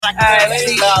All right, let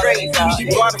me straight up. She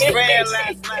bought a friend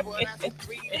last night.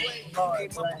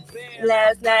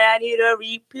 Last night I need a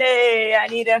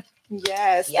replay.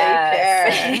 Yes.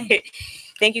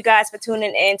 Thank you guys for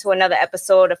tuning in to another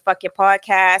episode of Fuck Your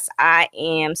Podcast. I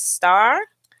am Star.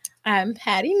 I'm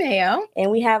Patty Mayo. And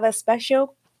we have a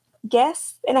special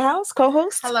guest in the house,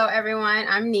 co-host. Hello, everyone.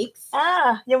 I'm Neeks.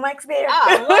 Ah, your mic's there.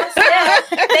 Oh, well,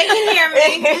 they can hear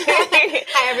me.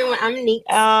 Hi, everyone. I'm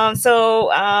Neeks.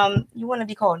 So you want to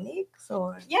be called Neeks,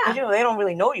 or yeah? They don't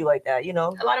really know you like that, you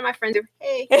know. A lot of my friends are.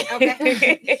 Hey,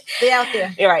 okay, they out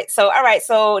there. All right.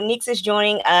 So Neeks is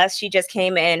joining us. She just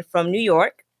came in from New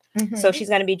York. Mm-hmm. So she's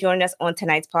going to be joining us on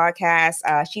tonight's podcast.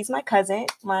 She's my cousin,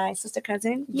 my sister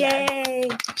cousin. Yay!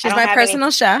 She's my personal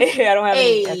chef. I don't have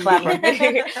any clapper.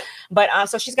 But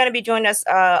so she's going to be joining us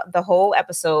the whole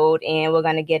episode, and we're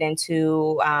going to get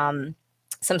into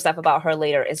some stuff about her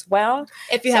later as well.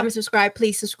 If you haven't subscribed,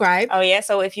 please subscribe. Oh yeah.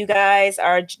 So if you guys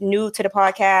are new to the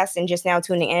podcast and just now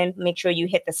tuning in, make sure you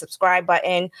hit the subscribe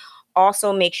button.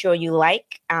 Also, make sure you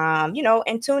like, and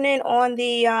tune in on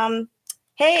the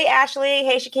Hey, Ashley.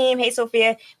 Hey, Shakeem. Hey,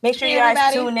 Sophia. Make sure you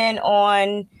guys tune in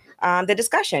on the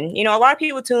discussion. You know, a lot of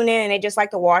people tune in and they just like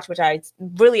to watch, which I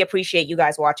really appreciate you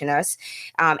guys watching us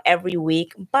every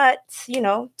week. But,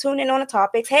 tune in on the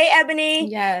topics. Hey,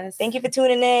 Ebony. Yes. Thank you for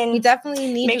tuning in. We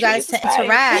definitely need you guys to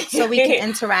interact so we can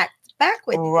interact back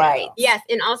with you. Right. Yes.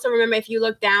 And also remember, if you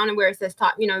look down and where it says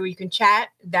top, where you can chat,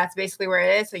 that's basically where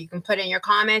it is. So you can put in your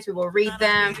comments. We will read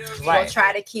them. Right. We'll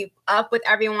try to keep up with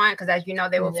everyone because, as you know,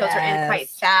 they will filter in quite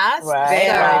fast. Right.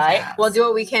 So right. We'll do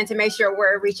what we can to make sure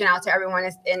we're reaching out to everyone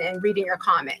and reading your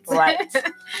comments. Right.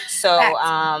 So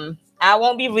I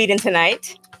won't be reading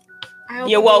tonight.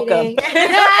 You're welcome.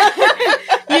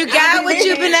 You got what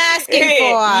you've been asking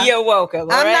for. You're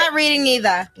welcome. I'm not reading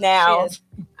either. Now,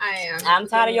 I am. I'm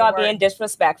tired of y'all being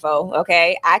disrespectful.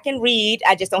 Okay, I can read.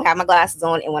 I just don't have my glasses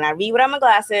on, and when I read without my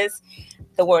glasses,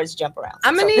 the words jump around.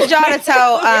 I'm gonna need y'all to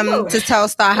tell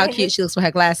Star how cute she looks with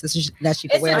her glasses that she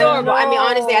can wear. It's adorable. I mean,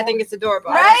 honestly, I think it's adorable.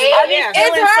 Right?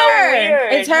 It's her. So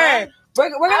weird. It's her.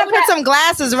 We're gonna put some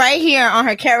glasses right here on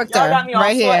her character. Y'all got me all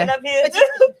right here. Up here.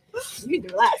 You do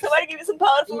relax. Somebody give me some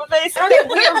powder for my face.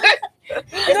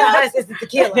 It's not us, it's the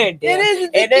tequila. It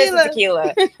is the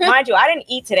tequila. Mind you, I didn't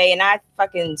eat today, and I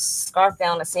fucking scarfed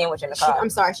down a sandwich in the car. I'm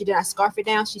sorry, she did not scarf it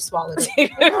down. She swallowed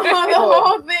it. The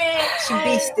whole thing. She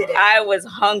beasted it. I was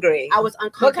hungry. I was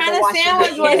uncomfortable. What kind of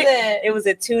sandwich was it? It was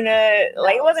a tuna.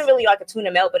 Like it wasn't really like a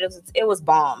tuna melt, but it was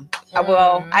bomb.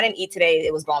 Well, I didn't eat today.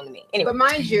 It was bomb to me. Anyway, but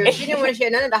mind you, she didn't want to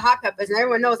share none of the hot peppers, and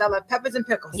everyone knows I love peppers and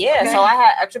pickles. Yeah, so I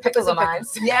had extra pickles on mine.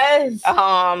 Yes.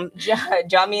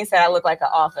 John Mean said I look like an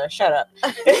author. Shut up.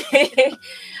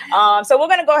 So we're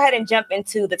gonna go ahead and jump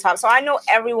into the top. So I know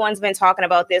everyone's been talking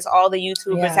about this. All the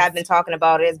YouTubers have been talking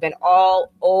about it. It's been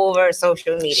all over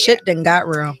social media. Shit done got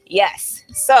real. Yes.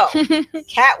 So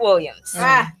Cat Williams.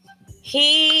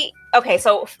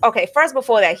 First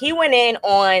before that, he went in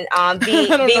on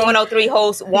B103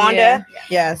 host Wanda. Yeah.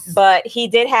 Yes. But he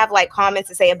did have like comments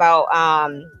to say about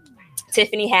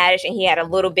Tiffany Haddish, and he had a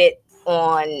little bit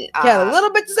on a little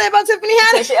bit to say about Tiffany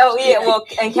Haddish.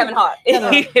 And Kevin Hart.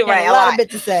 Right, a lot of bit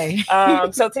to say.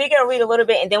 So Tanika will read a little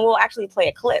bit, and then we'll actually play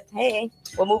a clip. Hey,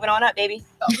 we're moving on up, baby.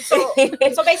 So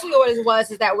basically what it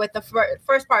was is that with the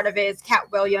first part of it is Cat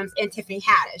Williams and Tiffany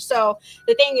Haddish. So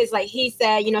the thing is, like he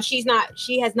said,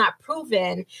 she has not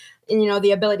proven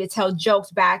the ability to tell jokes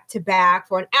back to back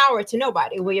for an hour to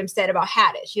nobody. Williams said about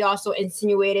Haddish. She also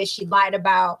insinuated she lied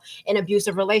about an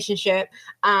abusive relationship.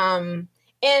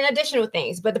 And additional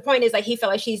things. But the point is, like, he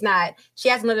felt like she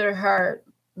hasn't lived at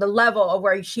the level of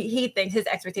where he thinks his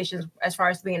expectations as far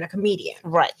as being a comedian.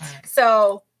 Right.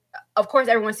 So, of course,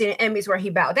 everyone's seen the Emmys where he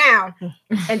bowed down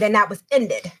and then that was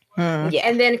ended. Yeah.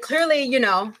 And then clearly,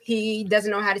 he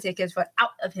doesn't know how to take his foot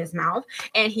out of his mouth,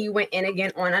 and he went in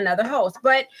again on another host.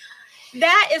 But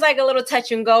that is like a little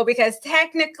touch and go, because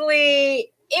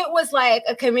technically it was like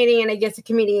a comedian against a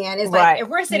comedian. It's like, if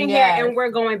we're sitting here and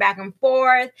we're going back and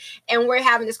forth and we're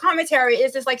having this commentary,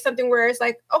 it's just like something where it's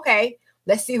like, okay,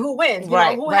 let's see who wins.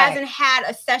 Who hasn't had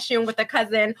a session with a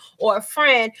cousin or a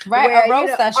friend? Right, a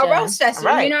roast session.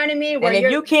 Right. You know what I mean? And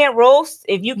if you can't roast,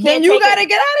 then you gotta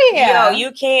get out of here.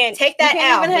 You can't take that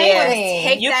out.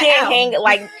 You can't hang.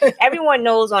 Like everyone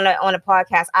knows on a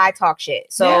podcast, I talk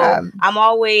shit. So I'm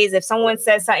always, if someone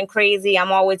says something crazy,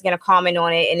 I'm always gonna comment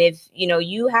on it. And if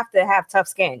you have to have tough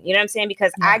skin, you know what I'm saying?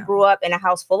 Because I grew up in a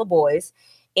house full of boys.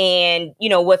 and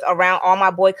with around all my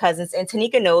boy cousins, and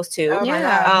Tanika knows too. Oh my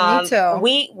Yeah, me too.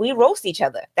 We roast each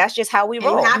other. That's just how we And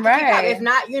you roll. have to keep up. Right. If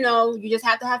not, you just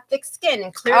have to have thick skin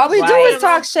and clear. All we do Right. is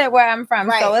talk shit where I'm from.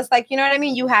 Right. So it's like, you know what I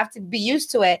mean? You have to be used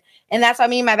to it. And that's why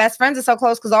me and my best friends are so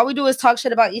close, because all we do is talk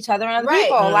shit about each other and other Right.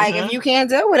 people. Like, if you can't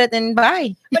deal with it, then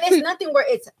bye. But it's nothing where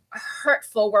it's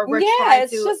hurtful, where we're Yeah, trying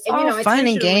it's to, just all fun and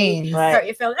intentionally games. Right. hurt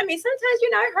your feelings. I mean, sometimes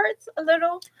it hurts a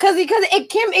little. Because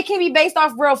it can be based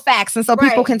off real facts. And so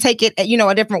people Right. can take it,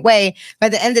 a different way. But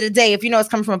at the end of the day, if it's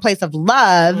coming from a place of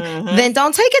love, Mhm. then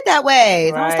don't take it that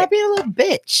way. Right. Don't stop being a little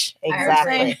bitch.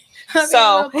 Exactly. Stop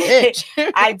So being a little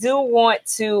bitch. I do want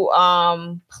to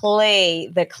play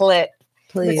the clip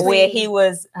Please. where he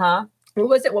was, What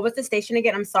was it? What was the station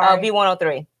again? I'm sorry.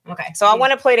 B103. Okay. So I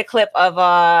want to play the clip of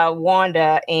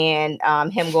Wanda and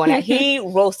him going out. He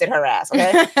roasted her ass.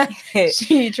 Okay.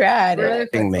 She tried it. Really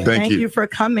quick. Me. Thank you for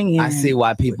coming in. I see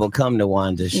why people come to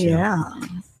Wanda's show. Yeah.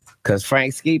 Because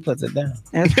Frank Ski puts it down.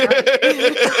 That's right.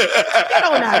 Get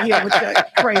on out of here with your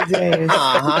crazy ass.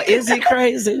 Uh-huh. Is he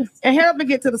crazy? And help me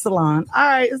get to the salon. All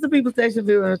right, it's the People Station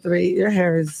Viewer 3. Your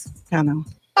hair is kind of.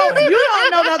 Oh, you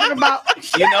don't know nothing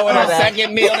about. You know what a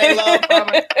second meal they love from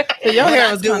it? Your What hair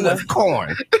I is do kind of. with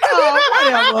corn. Oh,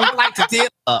 I whatever. like to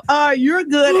tip up. You're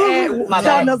good My at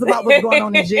telling bad. us about what's going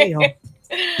on in jail.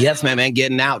 Yes, ma'am, and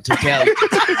getting out to tell you.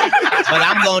 But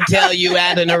I'm going to tell you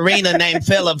at an arena named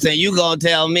Phillips, and you going to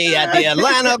tell me at the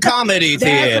Atlanta Comedy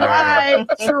That's Theater. right.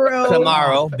 True.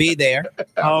 Tomorrow, be there.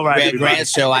 All right. Red Grant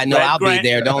show. I know Red I'll Grant. be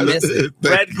there. Don't miss it.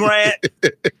 Red Grant,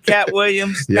 Cat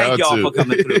Williams, thank Y'all y'all for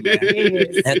coming through, man.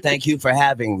 Yes. And thank you for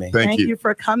having me. Thank you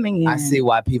for coming in. I see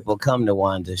why people come to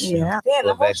Wanda's show. Yeah. Damn,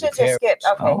 the For whole shit just vegetarians. skipped.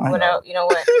 Okay. Oh, I Well, you know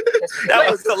what?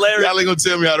 That was hilarious. Y'all ain't gonna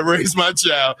tell me how to raise my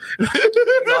child. You're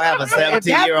gonna have a If that's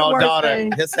the 17-year-old worst daughter.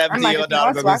 thing. His I'm like, 17-year-old if you daughter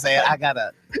want gonna to, be saying, I got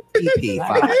a PP.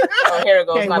 Father." Oh, here it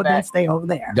goes. Okay, My well, then bad. stay over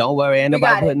there. Don't worry, ain't We got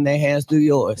nobody it. putting their hands through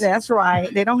yours. That's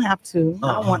right. They don't have to.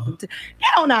 I don't want them to. Get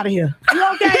on out of here. You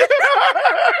okay?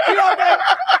 You okay?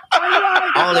 Are you all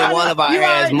right this Only morning? one of our You all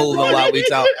hands right this moving morning? while we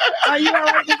talk. Are you all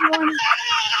right this morning?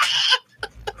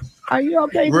 Are you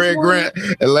okay this Red morning?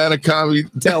 Grant, Atlanta Comedy.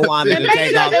 Tell Wanda to And make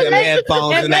take sure- off them and make-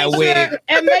 headphones and that make wig. sure,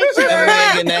 and make sure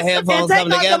That wig and that and headphones take come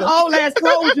off them together. old ass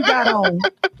clothes you got on.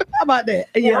 How about that?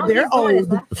 Yeah, they're old.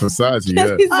 Versace,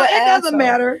 yeah. It doesn't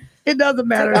matter. It doesn't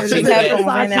matter. She It's said,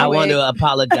 Versace I want wig. to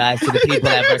apologize to the people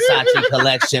at Versace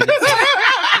Collection.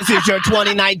 This is your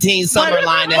 2019 summer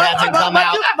line that hasn't come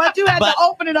out. But you had But- to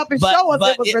open it up and but- show us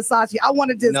but it was it- Versace. I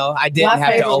wanted to. No, I didn't My have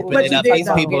to favorite open but it you up. did These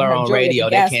though. people are on Enjoy it at radio. the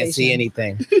They gas can't see station.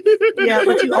 anything. Yeah,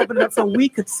 but you opened it up so we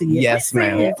could see it. Yes,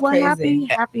 ma'am. Yes, well, Crazy.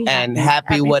 happy, And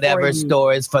happy for whatever you.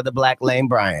 stores for the Black Lane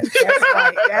Bryant. That's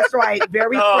right. That's right.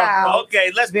 Very proud.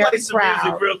 Okay, let's Very play some proud.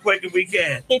 music real quick if we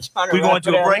can. He trying to We going wrap to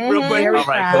it a up. break real quick? Very All right,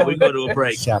 proud. before we go to a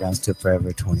break. Shout outs to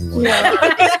Forever 21. Yeah.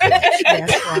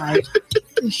 That's right.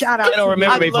 Shout out. They don't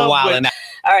remember me for a while. And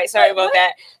All right, sorry about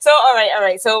that. So, all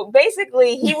right. So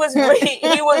basically, he was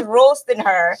roasting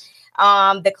her.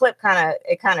 The clip kind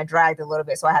of dragged a little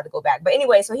bit, so I had to go back. But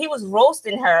anyway, so he was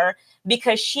roasting her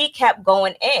because she kept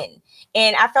going in,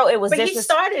 and I felt it was But he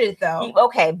started it though.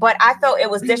 okay, but I felt it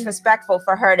was disrespectful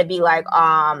for her to be like,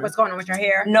 What's going on with your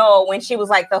hair? no, when she was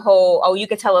like the whole, oh, you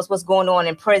could tell us what's going on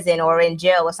in prison or in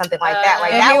jail or something like that.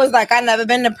 Like And that he was like, I never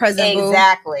been to prison. boo.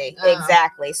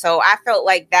 exactly. So I felt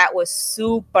like that was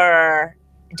super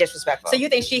disrespectful. So you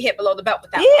think she hit below the belt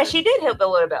with that? Yeah, one? she did hit the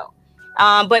little belt.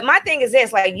 But my thing is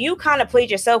this, like, you kind of played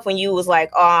yourself when you was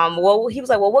like, well, he was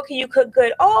like, well, what can you cook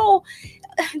good? Oh,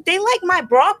 they like my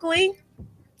broccoli.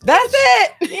 That's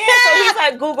it. Yeah, so he's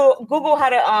like, Google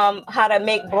how to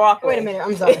make broccoli. Wait a minute,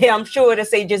 I'm sorry. I'm sure to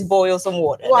say just boil some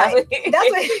water. Why? That's That's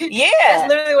what. yeah. That's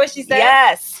literally what she said.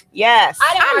 Yes.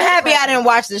 I'm happy I didn't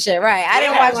watch the shit. Right. I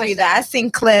didn't Yeah. watch it either. I seen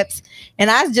clips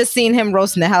and I just seen him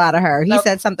roasting the hell out of her. He Nope.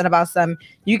 said something about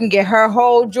you can get her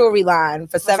whole jewelry line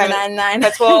for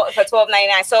 $7.99. for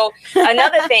 $12.99. So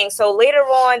another thing. So later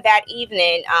on that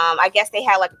evening, I guess they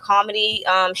had like a comedy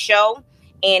show,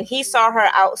 and he saw her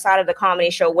outside of the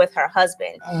comedy show with her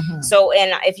husband. So,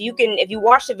 and if you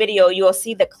watch the video, you'll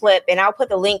see the clip, and I'll put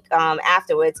the link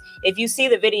afterwards. If you see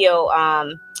the video,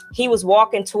 he was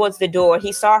walking towards the door.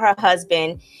 He saw her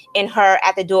husband and her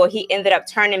at the door. He ended up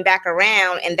turning back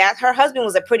around, and that her husband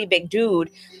was a pretty big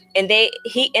dude, and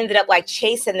he ended up like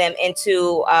chasing them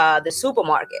into the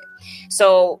supermarket.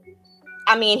 So,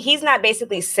 I mean, he's not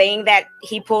basically saying that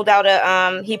he pulled out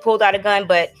a gun,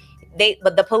 but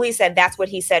the police said that's what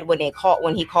he said when he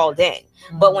called in.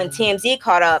 But when TMZ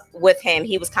caught up with him,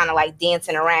 he was kind of like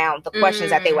dancing around the questions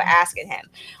that they were asking him.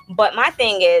 But my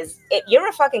thing is, you're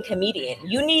a fucking comedian.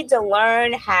 You need to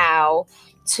learn how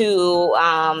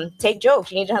to take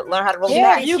jokes. You need to learn how to roll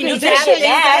Yeah, back. you She can needs dish to have it, you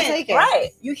gotta mad. take it. Right.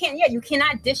 You can't. Yeah, you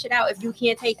cannot dish it out if you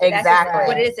can't take it. That's Exactly. just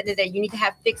what it is today. You need to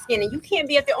have thick skin, and you can't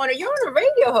be up there on a. You're on a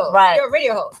radio host. Right. You're a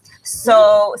radio host.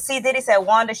 So, C. Diddy said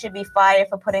Wanda should be fired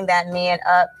for putting that man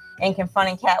up and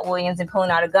confronting Cat Williams and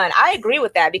pulling out a gun. I agree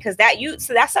with that because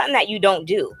so that's something that you don't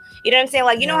do. You know what I'm saying?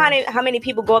 Like, you know how many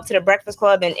people go up to the Breakfast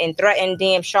Club and threaten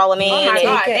damn Charlamagne Oh my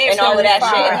God, and all of that so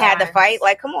shit and had the far. fight?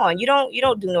 Like, come on, you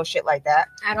don't do no shit like that.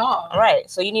 At all. Right.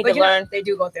 So you need to learn. They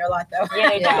do go there a lot though. Yeah,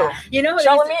 they do. You know who they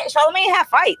used to- Charlamagne had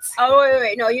fights. Oh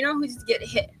wait. No, you know who used to get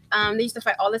hit? They used to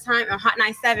fight all the time on Hot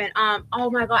 97. Oh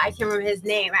my God, I can't remember his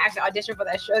name. I actually auditioned for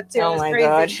that show too. Oh It was my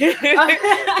crazy.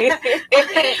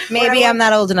 God. Maybe I'm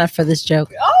not old enough for this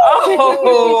joke.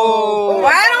 Oh.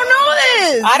 I don't know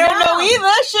this. I don't know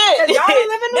either. Shit. Y'all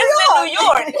live in New This is New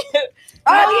York.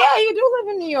 Oh yeah, you do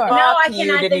live in New York. No, I Fuck you,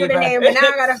 cannot think of the Geneva. name, but now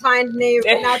I gotta find the name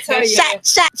and I'll tell you. Shot.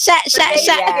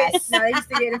 Yes. No, they used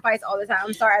to get in fights all the time.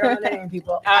 I'm sorry, I don't know the name,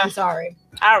 people. I'm sorry.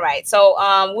 All right. So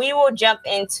we will jump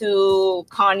into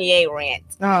Kanye rant.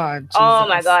 Oh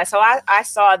my God. So I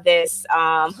saw this.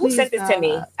 Who Please sent this to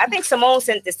me? stop. I think Simone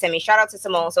sent this to me. Shout out to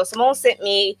Simone. So Simone sent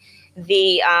me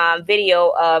the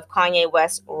video of Kanye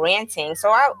West ranting. So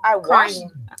I watched.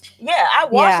 Crying. Yeah, I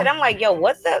watched Yeah. it. I'm like, yo,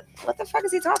 what the fuck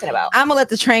is he talking about? I'm gonna let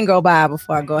the train go by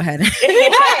before I go ahead. Where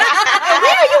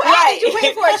are you at? Did you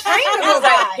wait for a train to go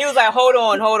by? He was like, hold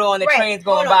on, the Right, train's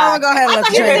going hold by. on. I'm gonna go ahead and I let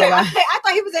thought, the he was train in, go by. I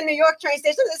thought he was in New York train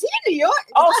station. Is he in New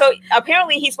York? Oh, so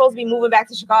apparently he's supposed to be moving back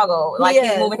to Chicago. Like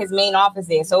Yeah. he's moving his main office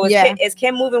there. So Yeah. is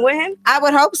Kim moving with him? I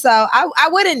would hope so. I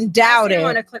wouldn't doubt I seen him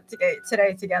on it. a clip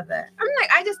today together. I'm like,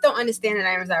 I just don't understand the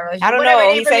dynamics of that relationship. I don't Whatever, know.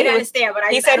 I He didn't said really he was- understand, but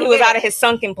He said he was out of his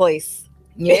sunken place.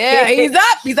 Yeah, he's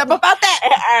up. He's up about that. All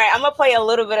right, I'm gonna play a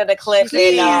little bit of the clip.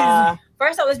 Please. And,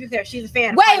 First of all, let's be clear. She's a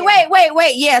fan. of Wait.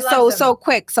 Kanye. Yeah, She loves so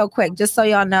quick. Just so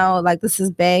y'all know, like this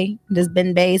is Bay. This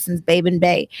been Bay since Bay been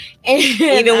Bay. And,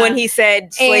 even when he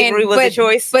said slavery was a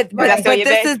choice, But that's still your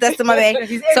bae? that's my Bay.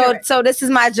 He's So ignorant. this is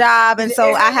my job, and He's so I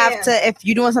ignorant, have yeah. to. If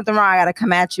you're doing something wrong, I gotta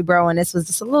come at you, bro. And this was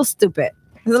just a little stupid.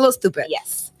 It's a little stupid.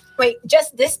 yes. Wait,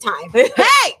 just this time.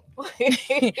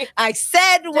 Hey, I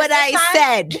said what this I time?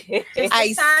 said. Just I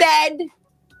this time? said.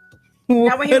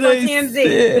 Not when he was on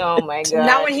TMZ. Oh my god.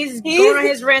 Not when he's going on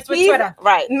his rants with Twitter.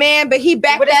 right. Man, but he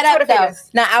backed What is that up Twitter though. famous?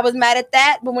 Now I was mad at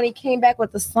that, but when he came back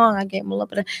with the song, I gave him a little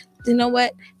bit of. You know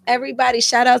what? Everybody,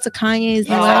 shout out to Kanye's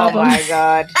new Oh album. my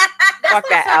god. Fuck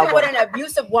that That's what album. an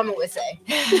abusive woman would say.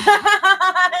 no.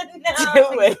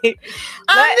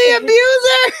 I'm the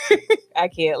abuser. I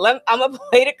can't. I'm gonna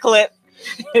play the clip.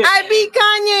 I beat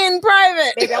Kanye in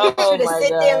private. Baby, I want Oh you to my sit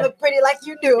God. there and look pretty like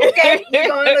you do, okay? You're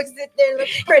going to sit there and look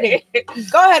pretty.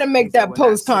 Go ahead and make that When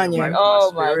post, I see Kanye. right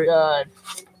Oh my my spirit, god.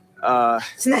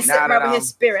 It's not Now sitting right that with his I'm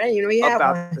spirit. I didn't even know you have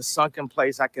about one. the sunken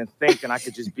place I can think and I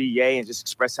could just be yay and just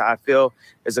express how I feel.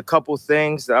 There's a couple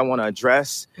things that I want to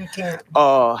address. Okay.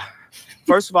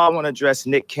 First of all, I want to address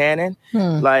Nick Cannon.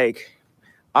 Like,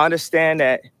 I understand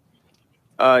that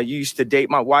you used to date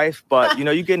my wife, but you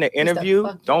know, you get in an interview,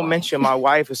 fuck your don't wife. mention my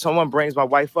wife. If someone brings my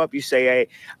wife up, you say, hey,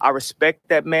 I respect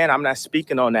that man. I'm not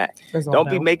speaking on that. Don't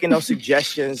be making no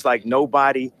suggestions like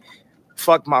nobody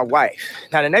fuck my wife.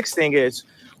 Now, the next thing is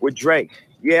with Drake.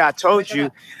 Yeah, I told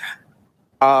you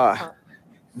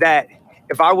that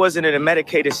if I wasn't in a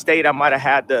medicated state, I might have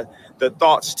had the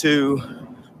thoughts to,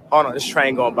 hold on, this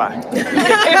train going by. I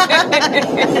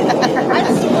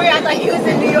swear I thought he was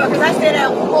in New York because I say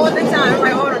that all the time. I'm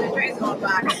like, hold on, the train's going by.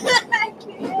 I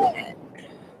can't.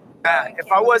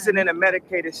 If I wasn't in a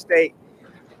medicated state,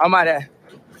 I might have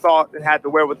thought and had the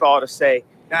wherewithal to say,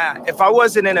 if I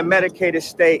wasn't in a medicated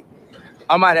state,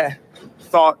 I might have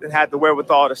thought and had the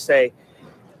wherewithal to say,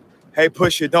 hey,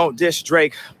 Pusha, don't diss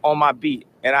Drake on my beat.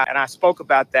 And I spoke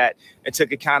about that and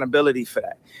took accountability for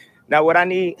that. Now, what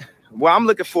I'm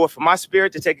looking for my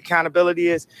spirit to take accountability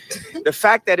is the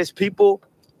fact that it's people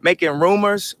making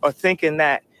rumors or thinking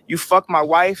that you fuck my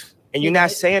wife and you're not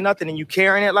saying nothing and you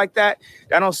carrying it like that,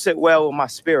 that don't sit well with my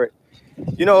spirit.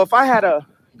 You know, if I had a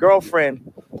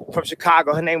girlfriend from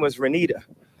Chicago, her name was Renita,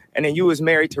 and then you was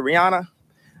married to Rihanna,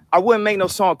 I wouldn't make no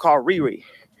song called Riri.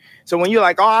 So when you're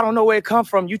like, oh, I don't know where it come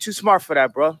from, you too smart for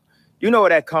that, bro. You know where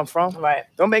that come from. Right.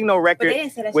 Don't make no record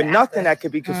didn't say that with shit nothing after. that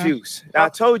could be confused. Now, I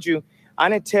told you, I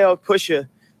didn't tell Pusha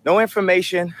no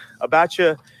information about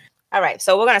your. All right.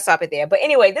 So we're gonna stop it there. But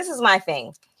anyway, this is my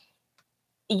thing.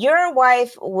 your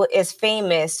wife is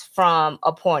famous from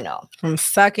a porno. From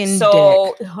sucking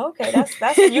So dick. okay,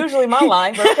 that's usually my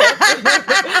line. But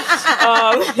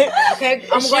okay. Okay,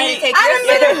 I'm going to take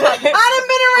I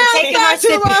taking her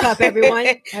sippy cup, everyone.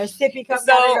 Her sippy cup.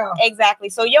 So exactly.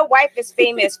 So your wife is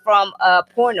famous from a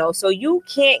porno. So you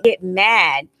can't get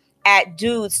mad at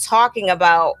dudes talking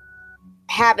about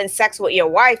having sex with your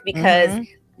wife because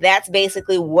that's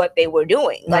basically what they were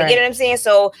doing. Like, you know what I'm saying?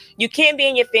 So you can't be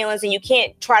in your feelings and you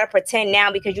can't try to pretend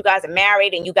now because you guys are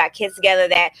married and you got kids together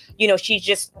that, you know, she's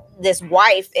just this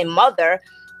wife and mother.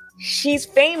 She's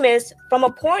famous from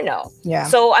a porno. Yeah.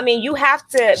 So, I mean, you have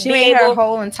to She be made able, her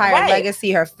whole entire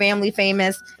legacy, her family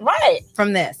famous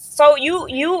from this. So you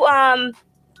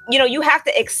know, you have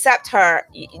to accept her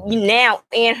now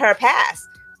and her past.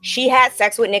 She had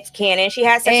sex with Nick Cannon. She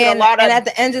had sex with a lot of. And at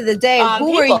the end of the day,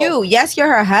 who people. are you? Yes, you're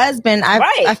her husband.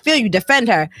 I feel you defend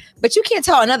her, but you can't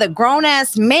tell another grown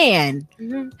ass man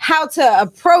how to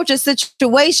approach a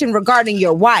situation regarding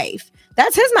your wife.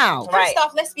 That's his mouth. First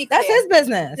off, let's be clear. That's his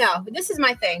business. No, this is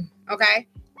my thing. Okay,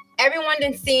 everyone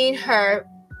done seen her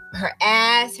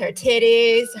ass, her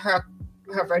titties, her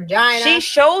vagina. She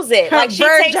shows it. Like she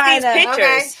takes these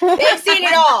pictures. Okay? They've seen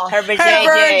it all. Her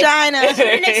vagina. She's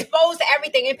been exposed to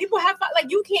everything. And people have,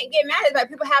 like, you can't get mad at that.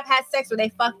 People have had sex where they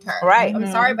fucked her. Right. I'm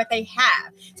sorry, but they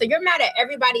have. So you're mad at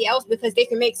everybody else because they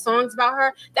can make songs about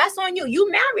her. That's on you.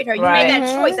 You married her. You made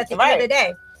that choice at the end of the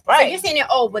day. So you're saying,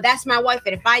 oh, but that's my wife,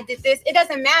 and if I did this, it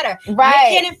doesn't matter. Right.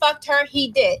 Nick Cannon fucked her. He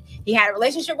did. He had a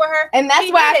relationship with her. And that's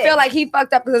why I feel like he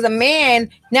fucked up, because as a man,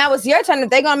 now it's your turn. If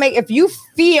they're gonna if you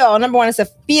feel, number one, it's a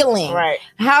feeling. Right.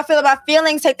 How I feel about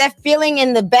feelings, take that feeling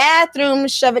in the bathroom,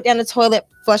 shove it down the toilet,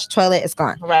 flush the toilet, it's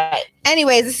gone. Right.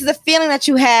 Anyways, this is a feeling that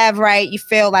you have, right? You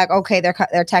feel like, okay, they're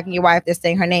attacking your wife, they're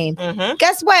saying her name.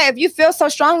 Guess what? If you feel so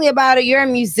strongly about it, you're a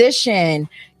musician.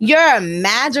 You're a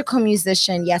magical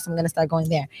musician. Yes, I'm gonna start going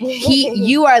there.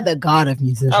 You are the god of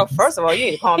musicians. Oh, first of all, you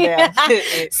need to calm down.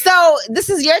 So this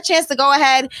is your chance to go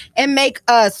ahead and make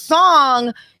a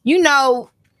song,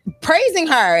 praising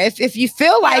her if you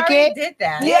feel like it. Did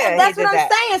that? Yeah, that's what I'm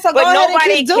saying. So but go ahead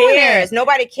nobody and keep doing cares. it.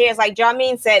 Nobody cares. Like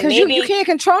Jamin said, Because maybe you can't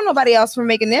control nobody else from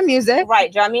making their music.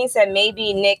 Right. Jamin said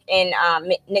maybe Nick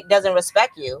Nick doesn't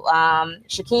respect you.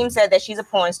 Shakim said that she's a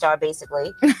porn star,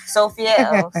 basically.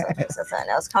 Sophia said something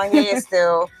else. Kanye is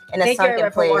still in a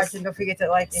sunken place. Don't forget to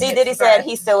like. See, Diddy said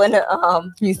he's still in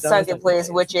a sunken place,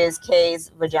 which is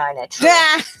K's vagina. True.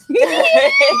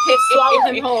 Swallow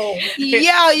him whole.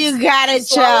 Yo, you gotta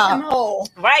Swallow him whole.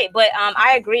 Right, but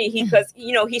I agree. He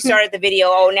started the video.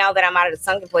 Oh, now that I'm out of the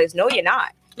sunken place. No, you're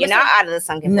not. You're not out of the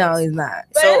sunken place. No, he's not.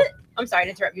 So I'm sorry to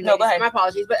interrupt you. No, go ahead. My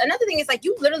apologies. But another thing is, like,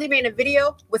 you literally made a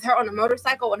video with her on a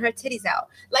motorcycle and her titties out.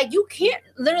 Like, you can't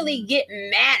literally get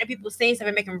mad at people saying stuff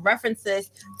and making references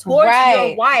towards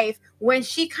your wife when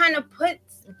she kind of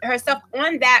puts herself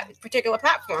on that particular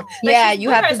platform. Like, yeah, you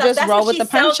have to just roll with the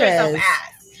punches.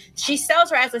 She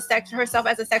sells herself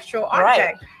as a sexual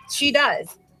object. She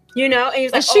does. And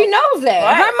he's like, she knows that.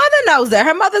 Right. Her mother knows that.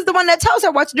 Her mother's the one that tells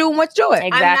her what to do and what to do it.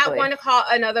 Exactly. I'm not going to call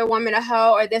another woman a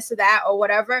hoe or this or that or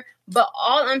whatever. But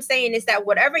all I'm saying is that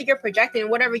whatever you're projecting,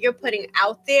 whatever you're putting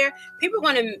out there, people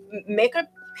are going to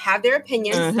have their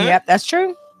opinions. Yep, that's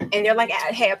true. And they're like,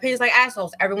 hey, opinions like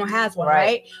assholes. Everyone has one,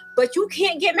 right? But you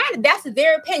can't get mad. That's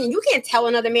their opinion. You can't tell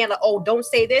another man, like, oh, don't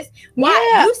say this.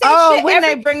 Why? Yeah. You say shit when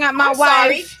they bring up my wife.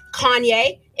 Sorry,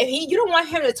 Kanye. If you don't want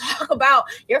him to talk about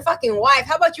your fucking wife,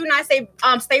 how about you not say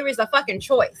slavery is a fucking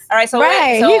choice? All right, so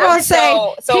he gonna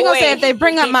say if they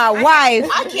bring up my wife,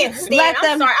 I can't stand.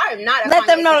 I'm sorry, I am not. Let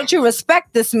them know that you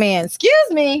respect this man.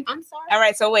 Excuse me. I'm sorry. All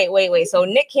right, so wait. So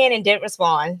Nick Cannon didn't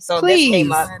respond. So this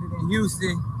came up. In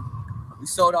Houston, we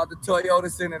sold out the Toyota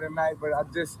Center tonight, but I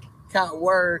just got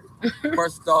word.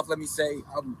 First off, let me say,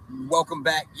 welcome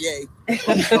back, yay,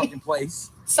 from the sunken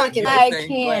place. Sunken. I Glad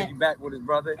can't. you back with his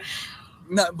brother.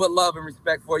 Nothing but love and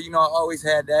respect for you. I always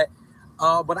had that.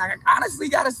 But I honestly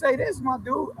gotta say this, my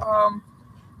dude.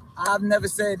 I've never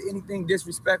said anything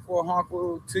disrespectful or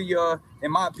harmful to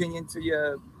in my opinion, to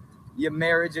your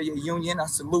marriage or your union. I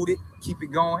salute it. Keep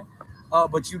it going.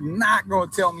 But you're not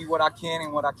gonna tell me what I can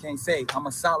and what I can't say. I'm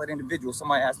a solid individual.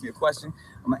 Somebody asks me a question,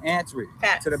 I'm gonna answer it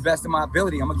to the best of my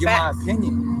ability. I'm gonna give my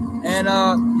opinion. And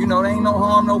there ain't no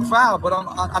harm, no foul. But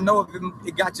I know if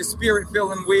it got your spirit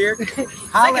feeling weird,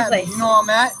 holla at me. You know where I'm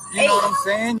at. You know what I'm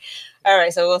saying? All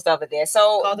right, so we'll stop it there.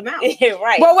 So Called him out.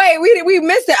 Right. Well, wait, we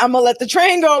missed it. I'm gonna let the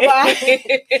train go by. Right,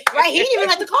 he didn't even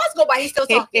let the cars go by. He's still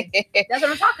talking. That's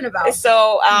what I'm talking about.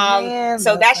 So Man,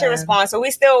 so that's your listen. response. So we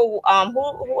still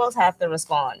who else have to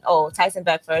respond? Oh, Tyson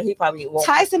Beckford. He probably won't.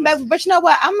 Tyson Beckford, but you know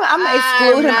what? I'm gonna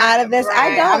exclude him out of this. I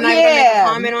Right. don't. I'm not gonna make a Yeah,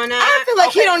 comment on that. I feel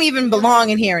like he don't even belong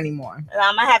in here anymore.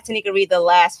 I have Tanika read the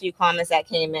last few comments that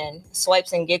came in.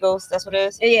 Swipes and giggles. That's what it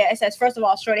is. Yeah, it says first of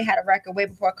all, Shorty had a record way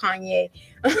before Kanye.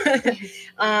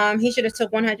 He should have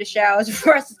took 100 showers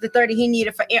versus the 30 he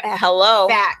needed for air. Hello.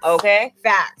 Facts. Okay.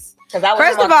 Facts. Because that was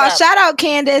First of fucked all, up. shout out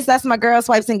Candace. That's my girl,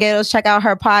 Swipes and Giggles. Check out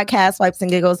her podcast, Swipes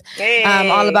and Giggles. Hey.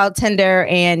 All about Tinder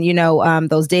and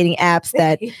those dating apps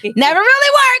that never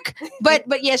really work.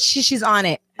 But yes, she's on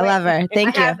it. I love her.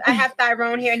 Thank you. I have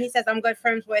Tyrone here, and he says, I'm good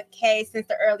friends with Kay since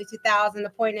the early 2000s. The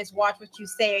point is, watch what you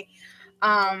say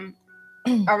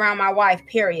around my wife,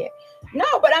 period. No,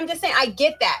 but I'm just saying, I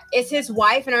get that. It's his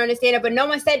wife, and I understand it, but no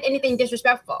one said anything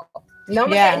disrespectful. No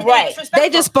one said anything disrespectful. They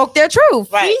just spoke their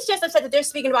truth. Right. He's just upset that they're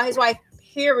speaking about his wife,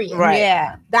 period. Right.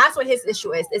 Yeah. That's what his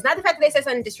issue is. It's not the fact that they said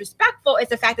something disrespectful. It's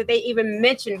the fact that they even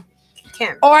mentioned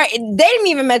Kim. Or they didn't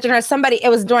even mention her. It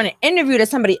was during an interview that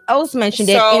somebody else mentioned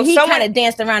it, So and he someone- kind of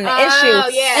danced around the Oh,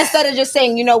 issue yeah. instead of just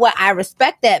saying, you know what, I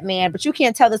respect that man, but you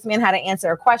can't tell this man how to answer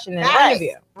a question in an Right.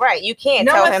 interview. Right. You can't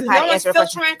No tell one's, him how no to one's answer a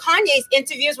question. filtering Kanye's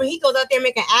interviews when he goes out there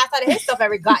making ass out of himself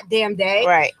every goddamn day.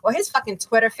 Right. Or his fucking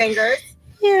Twitter fingers.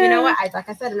 Yeah. You know what? Like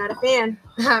I said, I'm not a fan.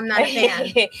 I'm not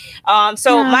a fan.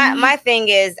 So my thing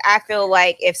is, I feel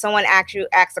like if someone actually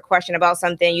asks a question about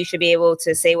something, you should be able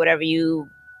to say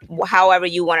however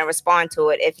you want to respond to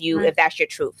it if that's your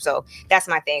truth. So that's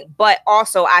my thing. But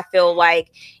also I feel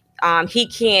like he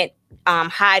can't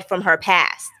hide from her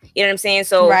past. You know what I'm saying?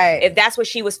 So if that's what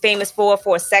she was famous for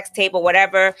a sex tape or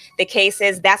whatever the case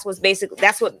is, that's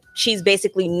what she's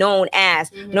basically known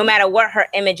as. No matter what her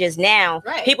image is now,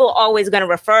 people are always going to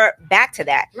refer back to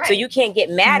that. So you can't get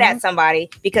mad at somebody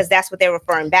because that's what they're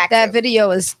referring back That to.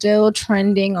 video is still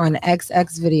trending on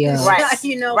XX video. Right.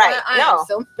 You know Right. what? I am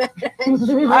so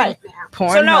mad Right.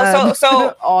 Pornhub,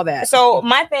 So all that. So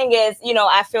my thing is,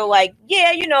 I feel like,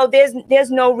 there's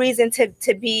no reason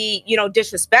to be,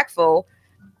 disrespectful.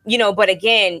 But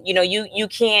again, you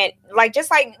can't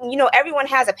everyone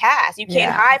has a past. You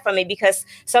can't hide from it because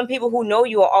some people who know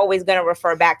you are always going to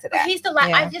refer back to that. But he's the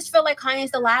last. I just feel like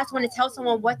Kanye's the last one to tell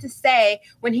someone what to say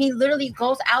when he literally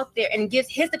goes out there and gives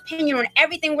his opinion on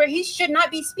everything where he should not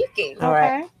be speaking. All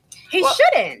right. He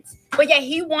shouldn't. But yeah,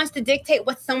 he wants to dictate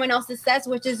what someone else says,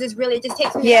 which is just really, it just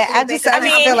takes me. Yeah, I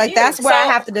feel like that's where I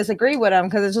have to disagree with him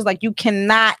because it's just like you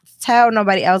cannot tell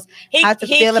nobody else how to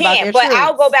feel about their But truth.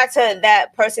 I'll go back to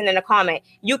that person in the comment.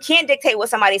 You can't dictate what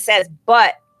somebody says,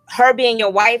 but her being your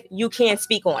wife, you can't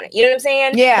speak on it. You know what I'm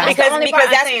saying? Yeah.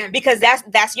 Because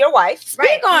that's your wife. Speak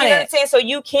on you know what I'm saying? So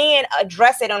you can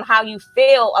address it on how you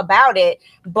feel about it,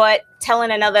 but telling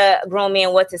another grown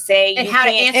man what to say And you how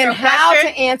to can't- answer and how to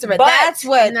answer it. But- That's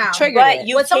what triggered but it.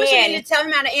 you But someone should can. need to tell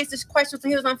him how to answer questions when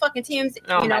he was on fucking TMZ.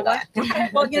 Oh You know my what? Okay,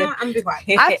 well, you know what? I'm gonna be quiet.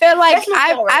 I feel like Let's move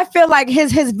forward. I feel like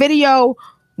his video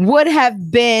would have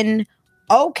been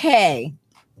okay.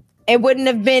 It wouldn't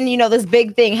have been, this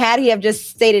big thing had he have just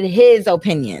stated his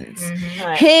opinions,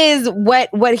 Right. his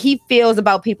what he feels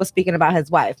about people speaking about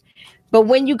his wife. But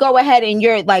when you go ahead and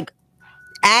you're like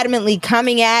adamantly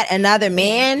coming at another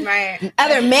man,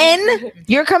 other men,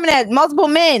 you're coming at multiple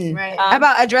men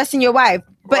about addressing your wife.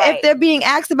 But if they're being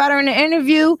asked about her in an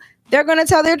interview, they're gonna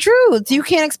tell their truth. You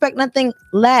can't expect nothing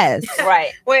less.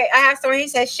 Right. Wait, I have someone. He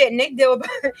says, "Shit, Nick deals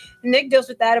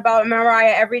with that about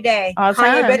Mariah every day. All the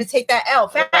Kanye time. better take that L.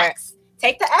 Facts.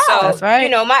 Take the L. So That's right.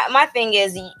 my thing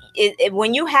is,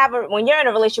 when you're in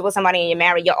a relationship with somebody and you're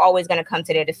married, you're always going to come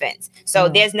to their defense. So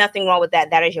there's nothing wrong with that.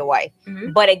 That is your wife.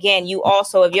 But again, you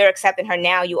also, if you're accepting her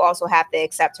now, you also have to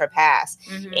accept her past.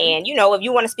 And if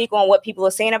you want to speak on what people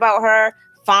are saying about her,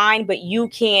 fine. But you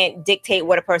can't dictate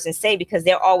what a person say because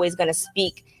they're always going to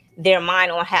speak their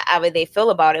mind on however they feel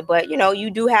about it. But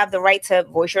you do have the right to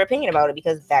voice your opinion about it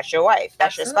because that's your wife,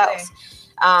 that's your spouse.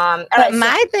 But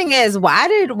my thing is, why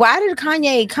did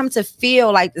Kanye come to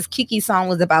feel like this Kiki song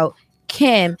was about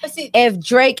Kim if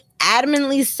Drake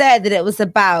adamantly said that it was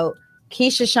about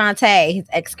Keisha Shantae, his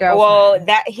ex-girlfriend?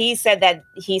 Well, he said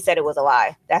it was a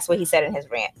lie. That's what he said in his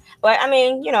rant. But I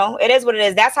mean, it is what it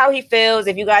is. That's how he feels.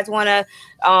 If you guys want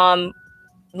to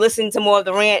listen to more of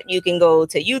the rant, you can go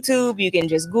to YouTube, you can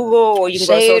just Google, or you can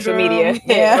go to social media.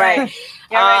 Yeah. Right.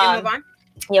 Y'all ready to move on?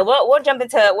 Yeah,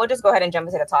 we'll just go ahead and jump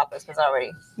into the topics because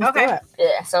already. Okay.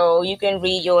 Yeah, so you can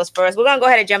read yours first. We're gonna go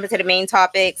ahead and jump into the main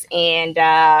topics, and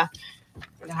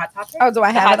The hot topic. Oh, do I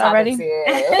have it already?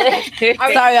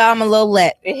 Sorry, y'all, I'm a little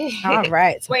lit. All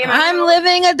right. Wait, I'm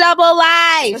living a double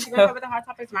life. Is she gonna start with the hot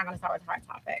topics? Am I gonna start with the hot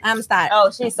topic? I'm starting.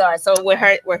 Oh, she's sorry. So with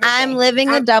her I'm living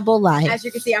a double life. As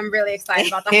you can see, I'm really excited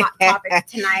about the hot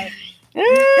topics tonight.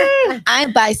 I'm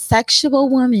a bisexual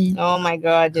woman. Oh my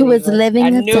God. Who is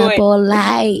living a double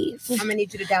life. I'm gonna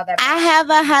need you to dial that back. I have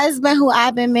a husband who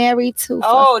I've been married to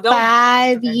for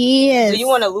 5 years. Do you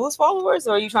want to lose followers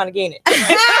or are you trying to gain it?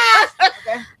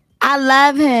 I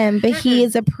love him, but he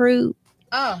is a prude.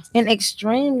 Oh. And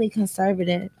extremely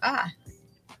conservative. Ah.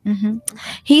 Mm-hmm.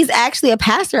 He's actually a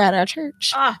pastor at our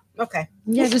church. Ah, okay.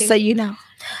 Yeah, just so you know.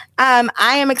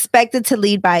 I am expected to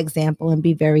lead by example and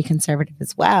be very conservative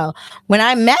as well. When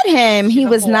I met him, he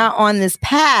was not on this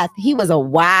path. He was a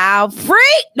wild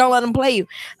freak. Don't let him play you.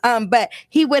 But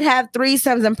he would have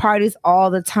threesomes and parties all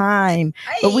the time.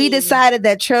 Hey. But we decided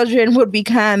that children would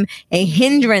become a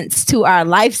hindrance to our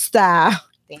lifestyle.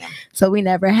 Damn. So we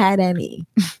never had any.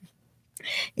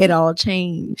 It all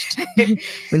changed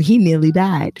when he nearly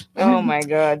died. Oh my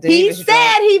God. He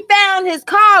said he found his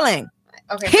calling.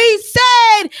 Okay. He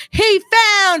said he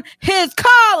found his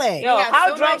calling. Yo,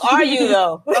 how drunk are you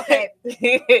though? Okay.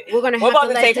 We're about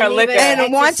to take her liquor.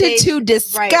 And wanted to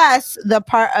discuss the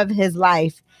part of his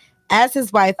life. As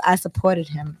his wife, I supported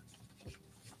him.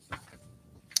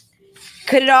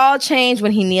 Could it all change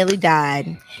when he nearly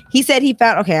died? He said he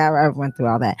found, okay, I went through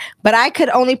all that, but I could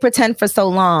only pretend for so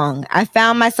long. I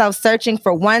found myself searching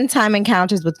for one-time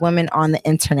encounters with women on the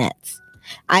internet.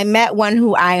 I met one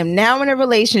who I am now in a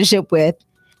relationship with.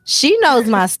 She knows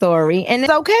my story and is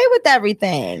okay with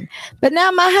everything. But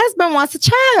now my husband wants a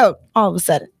child all of a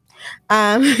sudden.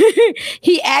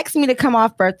 He asked me to come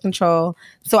off birth control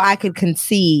so I could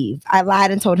conceive. I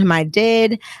lied and told him I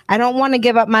did. I don't want to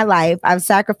give up my life. I've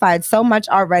sacrificed so much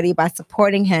already by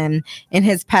supporting him in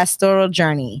his pastoral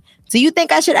journey. Do you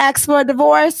think I should ask for a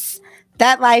divorce?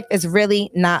 That life is really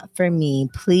not for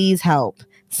me. Please help.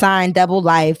 Signed, Double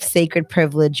Life, Sacred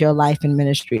Privilege, Your Life in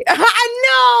Ministry. I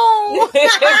know.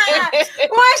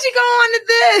 Why is she going on to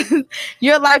this?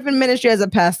 Your Life in Ministry as a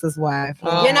pastor's wife.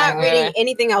 Oh, you're not reading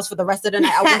anything else for the rest of the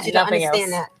night. I want you to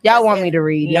understand that. Y'all want me to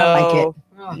read. Y'all like it.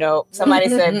 Oh. No. Somebody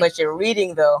said, but you're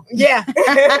reading though. Yeah.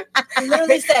 I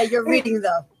literally said you're reading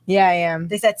though. Yeah, I am.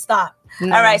 They said stop.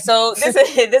 No. All right. So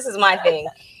this is my thing.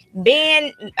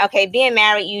 Being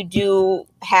married, you do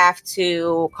have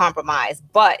to compromise.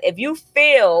 But if you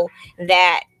feel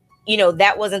that,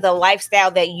 that wasn't the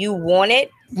lifestyle that you wanted,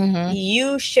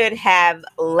 you should have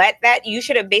you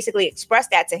should have basically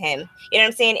expressed that to him. You know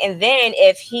what I'm saying? And then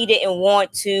if he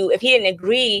didn't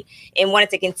agree and wanted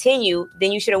to continue,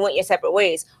 then you should have went your separate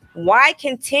ways. Why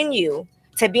continue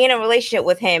to be in a relationship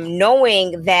with him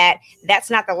knowing that that's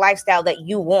not the lifestyle that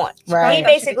you want? Right. He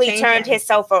basically turned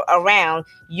himself around.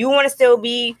 You want to still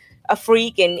be a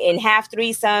freak and have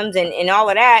threesomes and all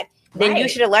of that, then you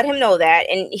should have let him know that.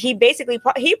 And he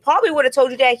probably would have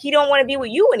told you that he don't want to be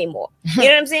with you anymore. You know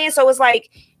what I'm saying? So it's like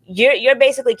you're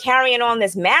basically carrying on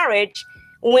this marriage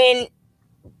when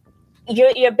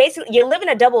you're living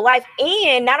a double life.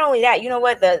 And not only that, you know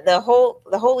what, the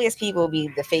holiest people be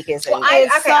the fakest. Well,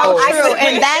 true.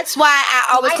 And that's why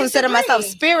I always consider myself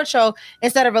spiritual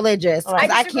instead of religious.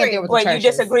 Right. I can't deal with the churches. You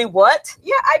disagree what?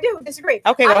 Yeah, I do disagree.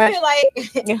 Okay, go ahead. Feel like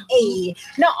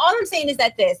no, all I'm saying is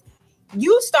that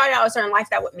you started out a certain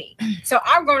lifestyle with me. So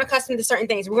I'm growing accustomed to certain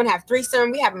things. We're going to have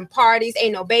threesome. We having parties.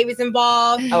 Ain't no babies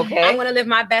involved. Okay. I'm going to live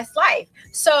my best life.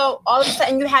 So all of a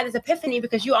sudden you had this epiphany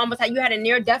because you had a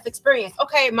near-death experience.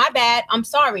 Okay, my bad. I'm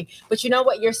sorry. But you know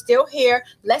what? You're still here.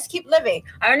 Let's keep living.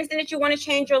 I understand that you want to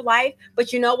change your life,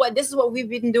 but you know what? This is what we've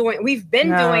been doing. We've been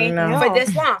doing for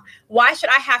this long. Why should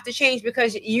I have to change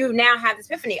because you now have this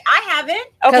epiphany? I haven't.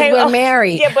 Okay, we're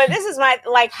married. Yeah, but this is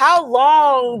how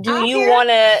long do you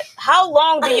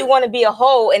want to be a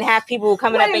hoe and have people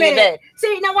coming up in your bed?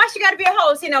 See, now why she got to be a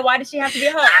hoe? See, now why does she have to be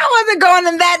a hoe? I wasn't going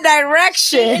in that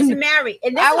direction. She's married.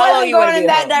 And I wasn't going in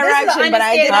that direction, but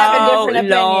I did have a different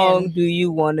opinion. How long do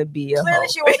you want to be a hoe? Clearly,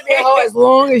 she wants to be a hoe as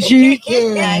long as she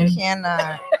can. I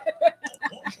cannot.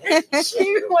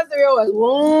 She wants to be a hoe as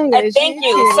long as Thank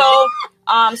you. So,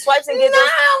 Swipes and Giggles.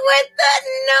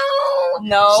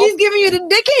 No. She's giving you the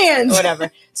dick hands.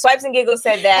 Whatever. Swipes and Giggles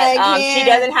said that she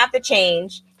doesn't have to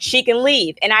change. She can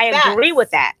leave. And I agree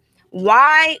with that.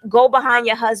 Why go behind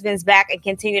your husband's back and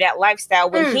continue that lifestyle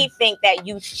when he think that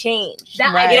you've changed? You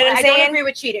know what I'm saying? I don't agree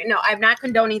with cheating. No, I'm not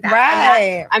condoning that.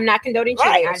 Right. I'm not condoning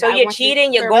cheating. Right. So you're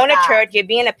cheating. You're going to church. You're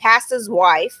being a pastor's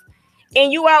wife.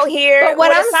 and you out here. But what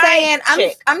with a I'm side saying,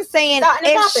 chick. I'm saying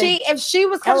if she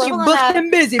was comfortable booked enough,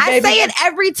 and busy, I baby. say it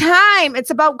every time. It's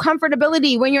about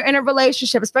comfortability when you're in a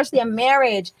relationship, especially a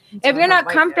marriage. If you're not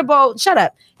comfortable, shut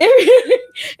up.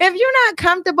 If you're not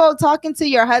comfortable talking to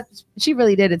your husband, she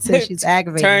really did it too. She's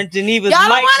aggravated. Turn Geneva's Y'all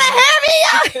don't mic. want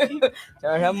to hear me.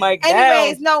 Turn her mic down.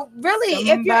 Anyways, no, really.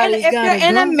 If Somebody's you're gotta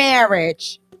in a go.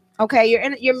 marriage, okay,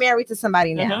 you're married to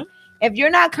somebody now. Mhm. If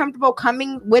you're not comfortable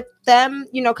coming with them,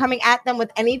 coming at them with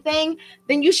anything,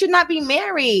 then you should not be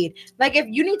married. Like, if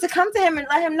you need to come to him and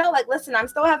let him know, like, listen, I'm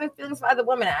still having feelings for other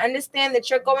women. I understand that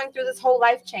you're going through this whole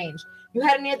life change. You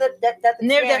had a near-death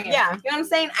experience. Yeah. You know what I'm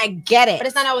saying? I get it. But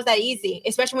it's not always that easy,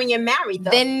 especially when you're married, though.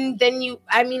 Then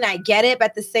I get it, but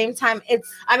at the same time,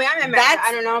 I'm married.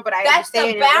 I don't know, but I That's understand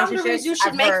the in boundaries relationships, you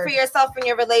should I've make heard. for yourself in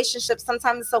your relationship.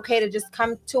 Sometimes it's okay to just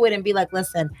come to it and be like,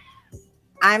 listen,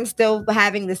 I'm still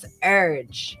having this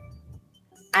urge.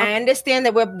 I understand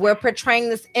that we're portraying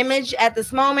this image at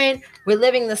this moment. We're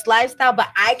living this lifestyle, but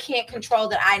I can't control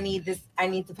that. I need this. I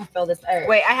need to fulfill this urge.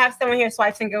 Wait, I have someone here,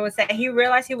 Swipes and Go, said he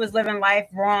realized he was living life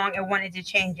wrong and wanted to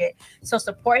change it. So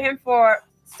support him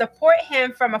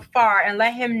from afar and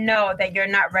let him know that you're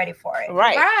not ready for it.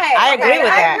 Right. Right. I agree with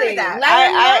that. agree with that.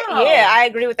 I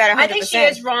agree with that 100%. I think she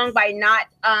is wrong by not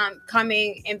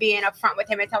coming and being upfront with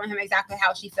him and telling him exactly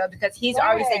how she feels, because he's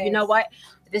already said, you know what,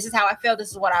 this is how I feel,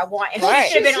 this is what I want. And Right.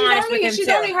 she should have been honest with him She's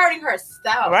too. only hurting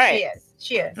herself. Right.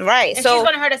 She is. Right. And So she's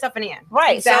gonna hurt herself in the end.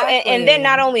 right. Exactly. So and then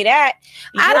not only that,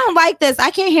 I don't like this. I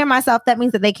can't hear myself. That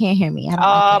means that they can't hear me. I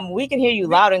don't like it. we can hear you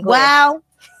loud and clear. Wow.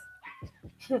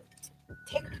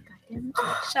 Take her goddamn.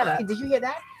 Shut up. Did you hear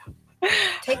that?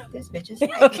 Take this, bitches.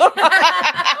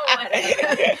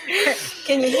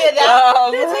 Can you hear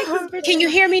that? Can you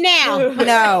hear me now?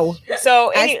 No.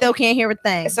 So I still can't hear a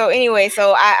thing. So anyway,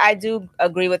 so I do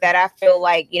agree with that. I feel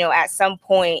like, at some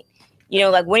point,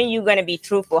 like, when are you going to be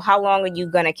truthful? How long are you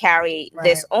going to carry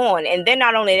this on? And then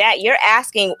not only that, you're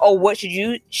asking, oh, what should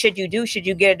you do? Should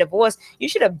you get a divorce? You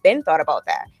should have been thought about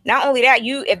that. Not only that,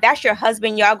 if that's your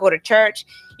husband, y'all go to church,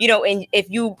 and if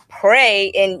you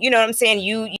pray and, you know what I'm saying,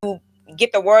 you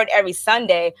get the word every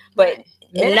Sunday, but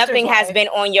nothing has been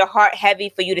on your heart heavy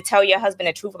for you to tell your husband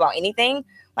the truth about anything.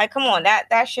 Like, come on,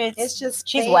 that shit. It's just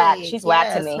she's fake. whack. She's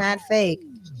whack to It's me. not fake.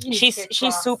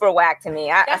 She's super whack to me.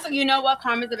 That's you know what,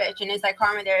 karma's a bitch, and it's like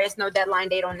karma. There is no deadline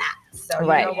date on that. So you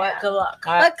know what, good luck.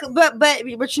 But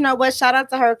you know what? Shout out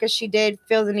to her because she did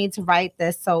feel the need to write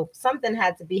this. So something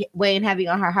had to be weighing heavy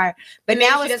on her heart. But maybe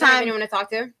now she it's doesn't have time. anyone to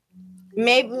talk to.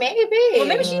 Maybe. Well,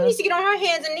 maybe she needs to get on her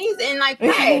hands and knees and like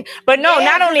pray. But no,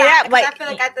 not only that, like, I feel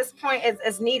like at this point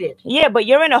it's needed. Yeah, but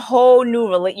you're in a whole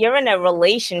new you're in a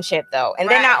relationship though, and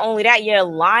then not only that, you're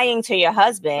lying to your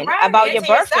husband about your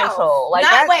birth control. Like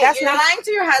that's you're not lying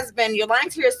to your husband, you're lying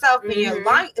to yourself, and you're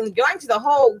lying to the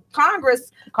whole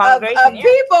Congress of Congregation,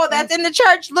 people that's in the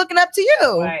church looking up to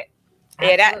you. Right.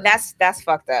 Yeah, that's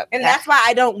fucked up, and that's why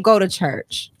I don't go to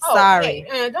church. Oh, sorry,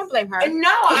 hey, don't blame her.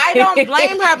 No, I don't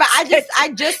blame her, but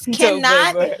I just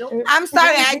cannot. I'm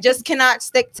sorry, I just cannot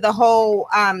stick to the whole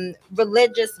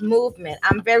religious movement.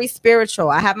 I'm very spiritual.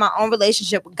 I have my own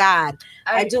relationship with God.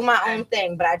 I do my own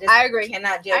thing, but I agree.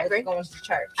 Cannot deal with going to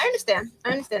church. I understand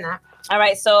that. All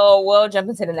right, so we'll jump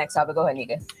into the next topic. Go ahead,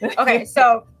 Nika. Okay,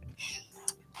 so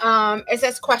it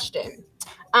says question.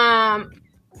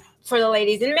 For the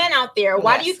ladies and men out there,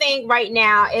 why do you think right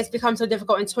now it's become so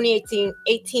difficult in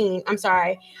 2018? I'm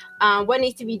sorry. What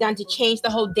needs to be done to change the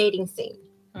whole dating scene?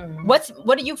 What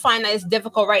do you find that is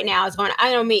difficult right now?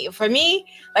 For me,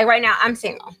 like right now, I'm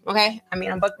single. Okay, I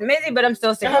mean I'm booked and busy, but I'm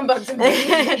still single. But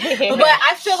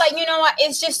I feel like, you know what?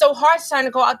 It's just so hard trying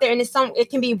to go out there, and it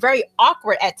can be very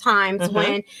awkward at times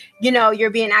when you're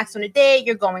being asked on a date,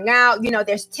 you're going out.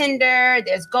 There's Tinder,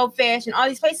 there's GoFish, and all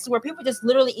these places where people just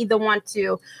literally either want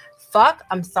to fuck,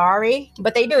 I'm sorry,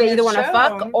 but they do. They either want to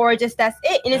fuck or just that's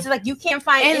it. And it's just like you can't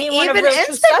find anyone of even real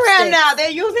true Instagram substance. now,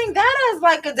 they're using that as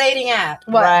like a dating app.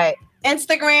 What? Right.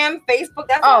 Instagram, Facebook.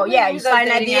 That's you slide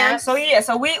that DM.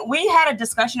 So we had a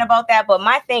discussion about that, but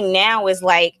my thing now is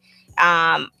like,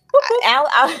 I'll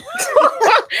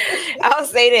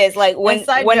say this, like when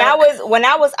I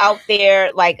was out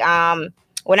there, like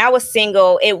when I was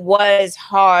single, it was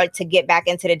hard to get back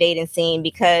into the dating scene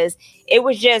because it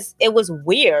was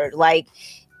weird. Like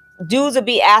dudes would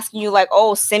be asking you like,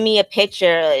 oh, send me a picture.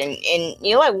 And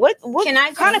you're like, what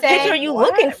kind of picture are you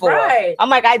looking for? Right. I'm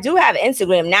like, I do have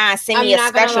Instagram. Nah, send me a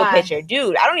special picture.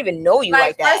 Dude, I don't even know you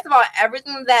like that. First of all,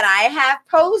 everything that I have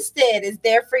posted is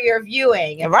there for your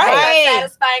viewing. If right. it's not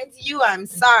satisfying to you, I'm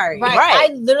sorry. Right.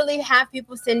 I literally have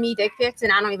people send me dick pics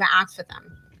and I don't even ask for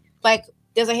them. Like,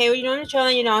 There's like, hey, what you doing?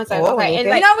 Chilling, you know. It's like, Oh, okay. And you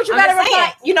like, You know what you I'm gotta just saying.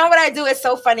 reply? You know what I do? It's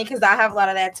so funny because I have a lot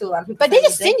of that too. A lot of people But they send me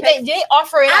just dick think pics. they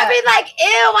offer it I'd up. be like,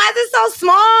 ew, why is it so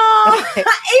small?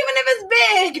 Even if it's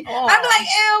big. Oh. I'd be like,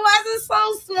 ew, why is it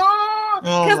so small?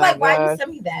 Because my like, why God. you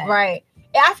send me that? Right.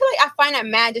 Yeah, I feel like I find that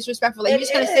mad disrespectful. Like, It you're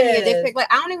just gonna send me a dick is. pic. Like,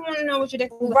 I don't even want to know what your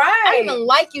dick looks like. Right. I don't even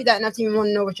like you that enough to even want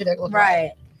to know what your dick looks like.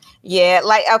 Right. Yeah,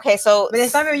 like okay, so But then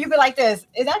some of you be like this.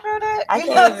 Is that her dick? I You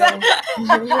know what I'm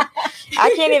can't saying?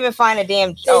 I can't even find a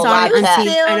damn Oh, Sorry, live chat.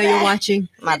 Auntie. I know you're watching.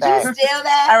 My Did you bad. steal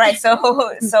that? All right,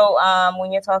 so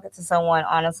when you're talking to someone,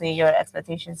 honestly, your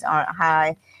expectations aren't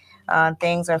high.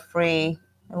 Things are free.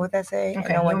 What that say?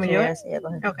 Okay, No you one want me to do it? cares. Yeah, go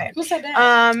ahead. Okay. Who said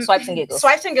that? Swipes and giggles.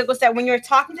 Swipes and giggles said when you're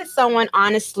talking to someone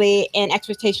honestly and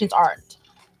expectations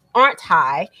aren't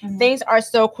high, things are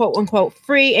still quote unquote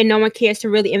free and no one cares to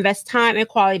really invest time and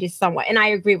quality to someone. And I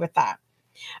agree with that.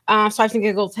 Swipes and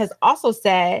Giggles has also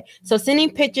said, so sending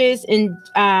pictures and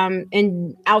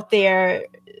out there.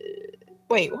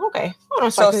 Wait, okay. Hold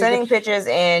on. So sending pictures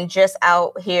and just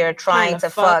out here trying to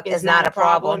fuck is not a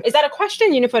problem. Is that a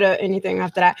question? You didn't put anything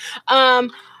after that.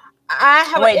 I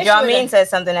have Wait, an issue with Jamin it. said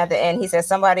something at the end. He said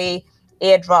somebody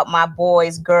airdropped my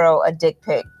boy's girl a dick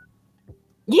pic.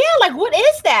 Yeah, like what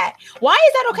is that? Why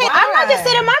is that okay? I'm not just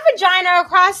Why? sending my vagina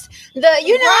across the,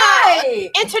 you know, Right.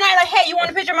 internet. Like, hey, you want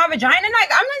a picture of my vagina? Like,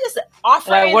 I'm not just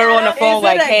offering. Like we're on the that. phone, Is it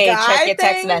like, a hey, guy check your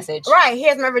text thing? message. Right,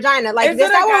 here's my vagina. Like, Is this it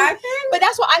a that guy one- thing? But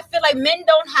that's what I feel like men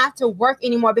don't have to work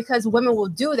anymore because women will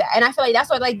do that, and I feel like that's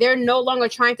why like they're no longer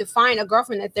trying to find a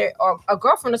girlfriend or a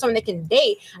girlfriend or someone they can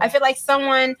date. I feel like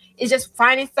someone is just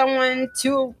finding someone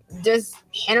to just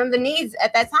handle the needs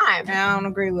at that time. I don't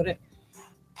agree with it.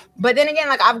 But then again,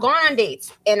 like I've gone on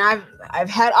dates and I've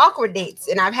had awkward dates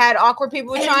and I've had awkward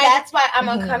people And trying. that's why I'm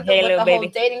uncomfortable Hey, with little the whole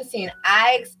baby. dating scene.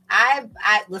 I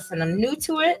listen, I'm new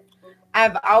to it.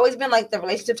 I've always been like the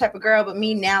relationship type of girl, but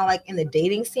me now, like in the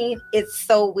dating scene, it's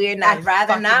so weird. And I'd rather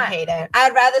fucking not. hate it.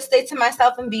 I'd rather stay to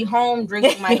myself and be home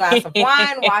drinking my glass of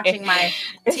wine, watching my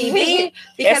TV.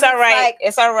 Because It's all right. like,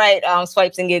 It's all right.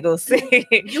 Swipes and giggles.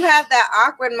 you have that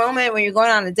awkward moment when you're going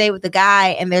on a date with a guy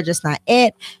and they're just not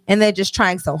it, and they're just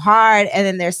trying so hard, and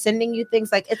then they're sending you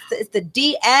things like it's the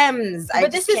DMs.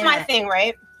 But this is my thing,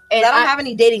 right? I And don't have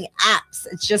any dating apps.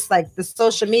 It's just like the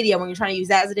social media when you're trying to use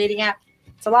that as a dating app.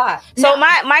 It's a lot. So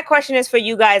my question is for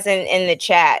you guys in the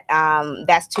chat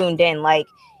that's tuned in. Like,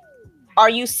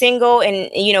 are you single? And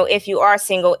you know, if you are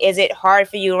single, is it hard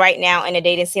for you right now in the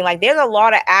dating scene? Like, there's a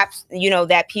lot of apps, you know,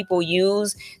 that people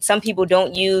use. Some people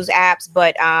don't use apps,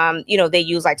 but you know, they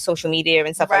use like social media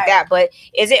and stuff like Right. that. But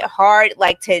is it hard,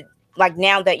 like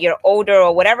now that you're older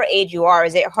or whatever age you are,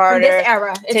 is it From harder? this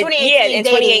era in 2018. Yeah, in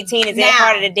 2018, is it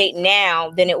harder to date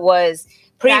now than it was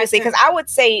previously? Gotcha. Because I would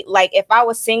say, like, if I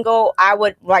was single, I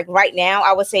would, like, right now,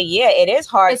 I would say, yeah, it is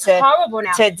hard It's horrible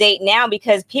now. to date now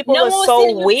because people No are one was so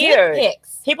sending you dick weird. pics.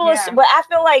 People Yeah. are, but I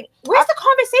feel like Where's the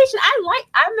conversation?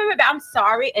 I remember that. I'm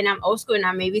sorry, and I'm old school, and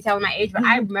I may be telling my age, but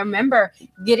I remember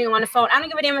getting on the phone. I don't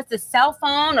give a damn if it's a cell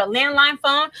phone or landline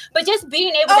phone, but just being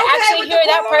able to actually hear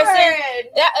that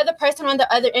person, that other person on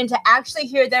the other end, to actually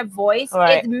hear their voice,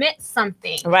 Right. it meant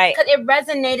something. right. Because it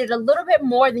resonated a little bit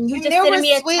more than you just there sending were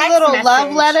me a sweet text little message.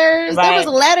 love letters. Right. There was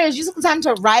letters. You took the time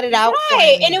to write it out. for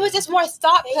Right, me. and it was just more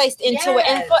thought placed into it,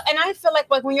 Yes. and I feel like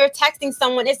when you're texting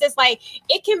someone, it's just like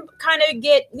it can kind of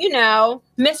get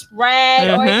misread,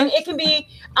 or it can be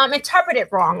interpreted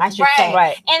wrong, I should say.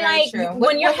 Right. And Very like true.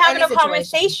 when you're With having a any situation.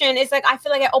 conversation, it's like I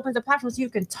feel like it opens a platform so you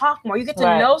can talk more. You get to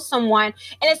Right. know someone,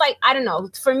 and it's like I don't know.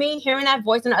 For me, hearing that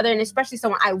voice on the other, and especially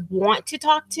someone I want to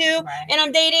talk to, Right. and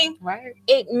I'm dating, Right.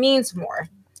 it means more.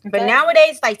 But Okay.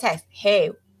 nowadays, like text, hey,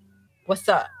 what's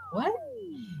up? What?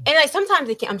 And like sometimes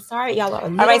it can. I'm sorry, y'all are. All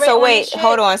right, so wait,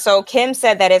 hold on. So Kim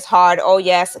said that it's hard. Oh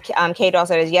yes, K-Doll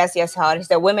said it's yes, hard. She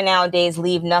said women nowadays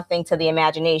leave nothing to the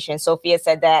imagination. Sophia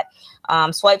said that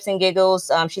swipes and giggles.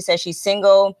 She said she's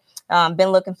single, been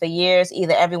looking for years.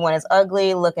 Either everyone is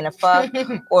ugly, looking to fuck,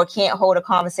 or can't hold a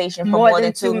conversation for more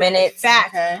than 2 minutes. Fact.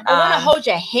 Okay. I want to hold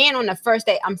your hand on the first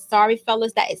date. I'm sorry,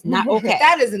 fellas, that is not okay.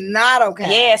 That is not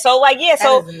okay. Yeah. So like yeah.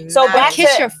 So That is so not- back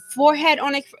Kiss to your forehead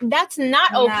on it. That's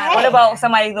not Not okay. what about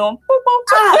somebody going? Boop,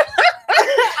 boop,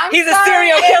 I'm He's a sorry,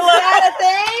 serial is killer. that a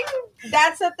thing?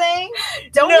 That's a thing.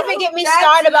 Don't No, even get me that's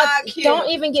started about. not cute. Don't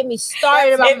even get me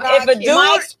started about If a dude-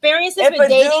 my experiences If with a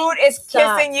dating. dude is sucks.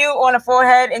 kissing you on the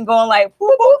forehead and going like,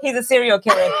 boop, boop, he's a serial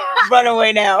killer. Run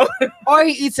away now. Or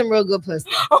he eats some real good pussy.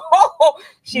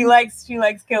 she likes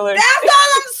killers. That's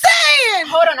all I'm playing?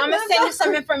 Hold on, I'm gonna send you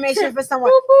some information for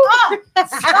someone.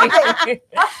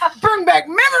 Bring back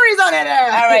memories on it.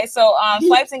 All right, so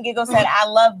Swipes and Giggles said, "I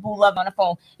love Boo Love on the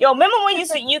phone." Yo, remember when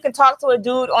you can talk to a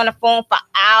dude on the phone for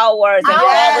hours and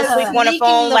fall asleep on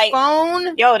the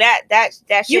phone? Yo, that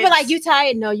shit. You be like, you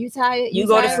tired? No, you tired. You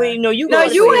go to sleep? No, you go. No,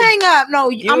 to you sleep. hang up.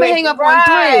 No, I'm gonna hang up on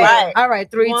 3. Right. All right,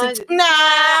 3, One. 2. Nah,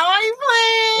 why you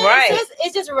playing? Right.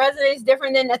 It just resonates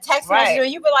different than a text message.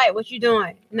 When you be like, "What you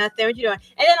doing? Nothing. What you doing?"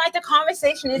 And then like the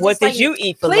conversation is, what just did like, you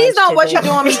eat for Please lunch don't what today?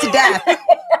 you're doing me to death.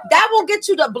 That will get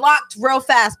you to blocked real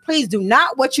fast. Please do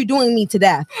not what you're doing me to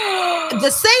death. The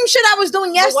same shit I was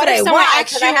doing But what if yesterday. someone Why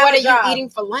asks you, what are you eating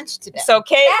for lunch today? So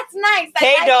K, That's nice.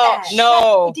 K dog,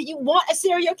 no. Do you want a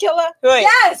serial killer? Wait.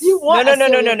 Yes. You want No. a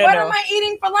serial What am I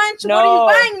eating for lunch? No. What are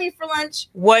you buying me for lunch?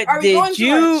 What Are we going did to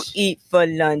you lunch? eat for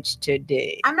lunch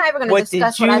today? I'm not even going What to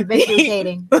discuss did what you I've been through eat?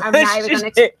 dating. I'm not even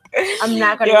going to. I'm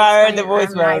not going to. Yo, I heard the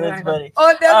voicemail. That's funny.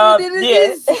 Oh, that's what it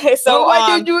is. Yes. So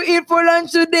what did you eat for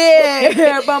lunch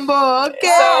today, Bumbo?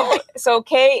 Okay. So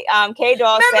K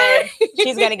Dog said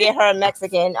she's gonna get her a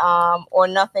Mexican or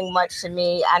nothing much to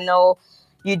me. I know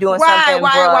you doing something.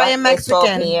 Why a It's 12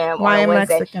 Mexican? p.m. Why on a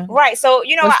Wednesday. Mexican? Right. So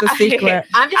you know, What's the secret?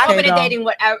 I'm just open to K-Dog. dating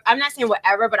whatever. I'm not saying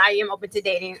whatever, but I am open to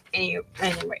dating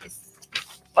anyways.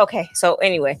 Okay. So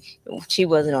anyway, she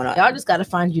wasn't on. Y'all just gotta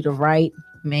find you the right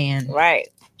man. Right.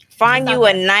 Find you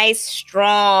a nice,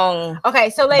 strong. Okay,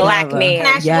 so ladies, black man. Can I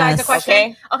ask you guys a question?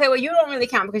 Okay. Okay, well, you don't really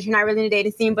count because you're not really in the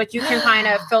dating scene, but you can kind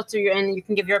of filter your and you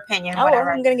can give your opinion. Oh,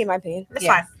 Whatever. I'm gonna get my opinion. That's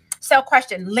fine. So,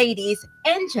 question, ladies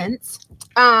and gents,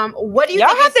 what do you Y'all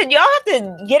think have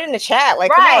to get in the chat. Like,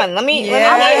 Right. come on, let me.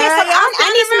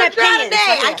 I need some opinions.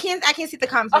 Today. I can't see the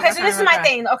comments. Okay, so this is my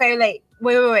thing. Okay,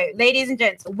 wait, ladies and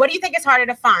gents, what do you think is harder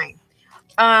to find?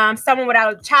 Someone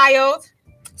without a child,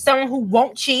 someone who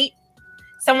won't cheat,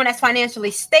 someone that's financially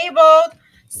stable,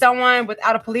 someone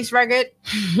without a police record,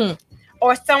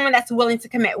 or someone that's willing to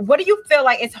commit. What do you feel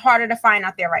like it's harder to find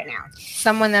out there right now?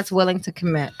 Someone that's willing to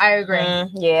commit. I agree.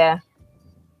 Yeah.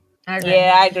 I agree.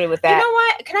 Yeah, I agree with that. You know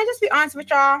what? Can I just be honest with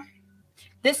y'all?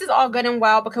 This is all good and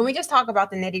well, but can we just talk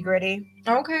about the nitty gritty?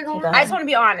 Okay, go I just want to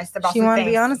be honest about She some want to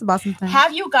things. be honest about something.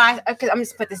 Have you guys? Because I'm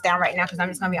just put this down right now because I'm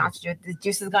just gonna be honest with you. The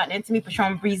juice has gotten into me.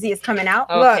 Patron Breezy is coming out.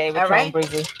 Okay, all Patron right.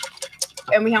 Breezy.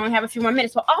 And we only have a few more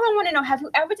minutes. So all I want to know: have you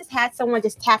ever just had someone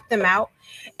just tap them out?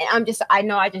 And I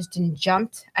know I just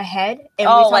jumped ahead. And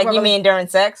Oh, like you mean during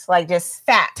sex? Like just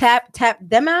fact. Tap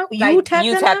them out. Like, tap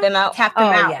them out. Tap them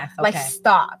Oh, out. yes, Like okay.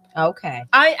 stop. Okay.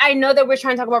 I know that we're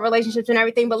trying to talk about relationships and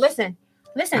everything, but listen,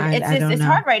 I don't it's know.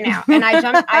 hard right now. And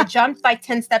I jumped like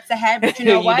 10 steps ahead, but you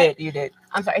know what? You did.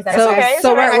 I'm sorry. Is that So, okay?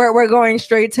 so we're going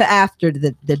straight to after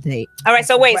the date. All right.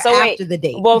 So wait. After the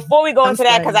date. Well, before we go I'm into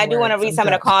that, because I do spreading want to words. read I'm some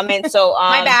of the good. comments. So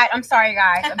My bad. I'm sorry,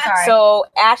 guys. I'm sorry. So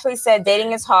Ashley said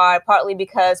dating is hard, partly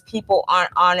because people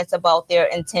aren't honest about their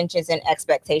intentions and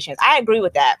expectations. I agree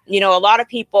with that. You know, a lot of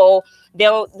people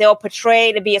they'll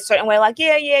portray to be a certain way, like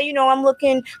you know, I'm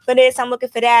looking for this, I'm looking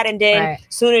for that, and then Right.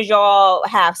 as soon as y'all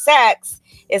have sex,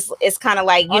 it's kind of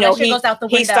like, you All know, that shit goes out the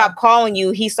he window. stopped calling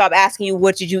you, he stopped asking you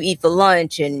what did you eat for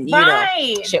lunch, and you know,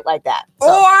 Right. shit like that.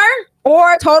 So,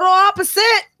 Or total opposite.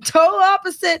 Total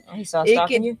opposite. he started It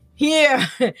stalking can, you. yeah,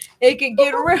 it can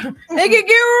get real. It can get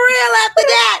real after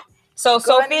that. So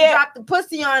Go ahead and Sophia, drop the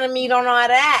pussy on him. You don't know how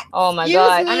to act. oh my Excuse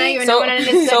god. me. I know you So, know none of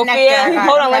this good Sophia, nectar, guys,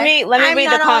 hold on, okay? let me I'm read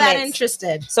not the all that comments.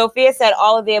 interested. Sophia said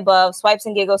all of the above. Swipes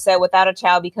and Giggles said without a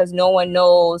child because no one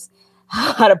knows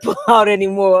how to pull out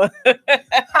anymore.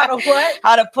 How to what?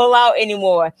 How to pull out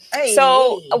anymore. Hey.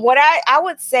 So what I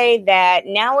would say that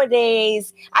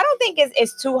nowadays I don't think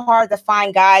it's too hard to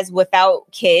find guys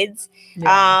without kids.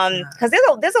 Because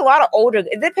there's a lot of older.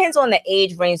 It depends on the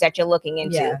age range that you're looking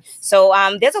into. Yes. So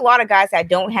there's a lot of guys that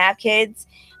don't have kids.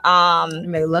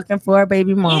 They're looking for a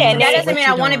baby mama. Yeah, and That What doesn't mean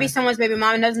you I want to doing? be someone's baby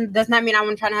mom. It does not mean I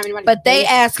want to try to have anybody. But they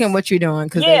asking what you're doing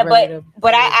because Yeah,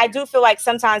 but I do feel like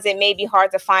sometimes it may be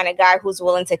hard to find a guy who's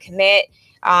willing to commit.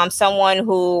 Someone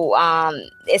who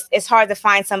it's hard to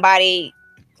find somebody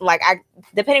like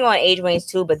depending on age range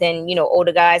too, but then you know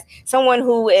older guys, someone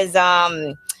who is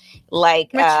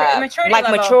maturity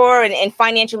level. mature and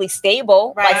financially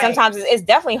stable. Right. Like sometimes it's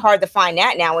definitely hard to find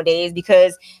that nowadays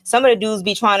because some of the dudes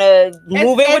be trying to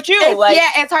move in with you.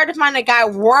 It's hard to find a guy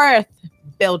worth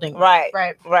building. Right.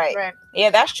 Right.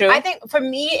 Yeah, that's true. I think for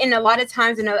me, in a lot of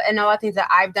times, and a lot of things that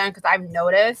I've done, because I've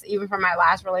noticed, even from my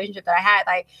last relationship that I had,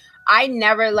 like I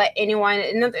never let anyone,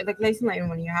 like they seem like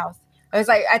anyone in your house. It's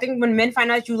like I think when men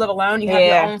find out that you live alone, you have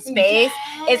your own space.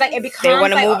 It's like it becomes They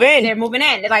wanna like, move in. They're moving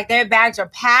in. Like their bags are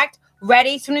packed,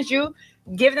 ready. As soon as you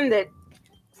give them the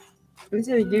You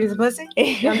give me some pussy? You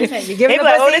They give be me the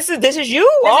like, oh, pussy? this is you?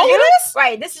 All of this?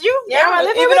 Right, this is you? Yeah, am I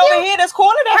living even with over you? here, this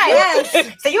corner, that's Right, you.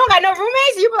 yes. So you don't got no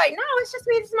roommates? You be like, no, it's just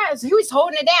me. This is my. So he's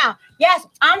holding it down. Yes,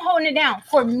 I'm holding it down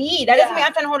for me. That doesn't mean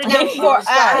I'm trying to hold it down for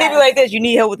us. He be like this. You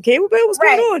need help with the cable bill? What's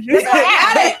going on? Let's go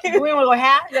half. We want to go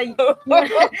half?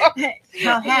 Like,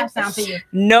 how half sound to you?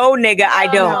 No, nigga, I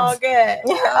don't. Oh,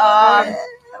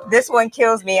 good. This one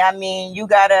kills me. I mean, you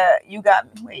got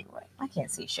wait, what? I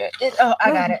can't see shit.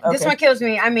 I got it. This Okay. one kills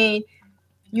me. I mean,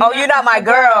 You're not my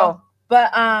girl.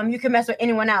 but you can mess with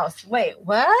anyone else. Wait,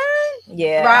 what?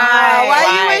 Yeah.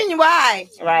 Why?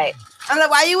 Right. I'm like,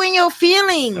 why you in your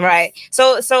feelings? Right.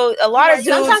 So a lot of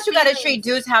dudes. Sometimes you gotta treat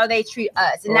dudes how they treat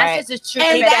us, and Right. that's just the truth.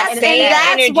 And of it. that's, At the end of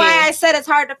the day, energy. why I said it's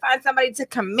hard to find somebody to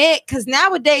commit, because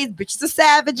nowadays bitches are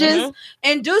savages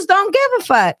and dudes don't give a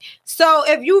fuck. So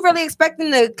if you really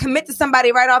expecting to commit to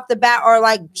somebody right off the bat or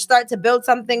like start to build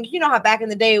something, you know how back in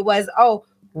the day it was, oh,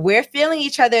 we're feeling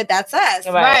each other, that's us.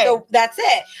 Right. So that's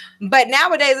it. But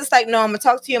nowadays it's like, no, I'm gonna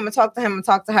talk to you, I'm gonna talk to him, I'm gonna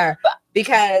talk to her.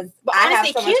 Because But I have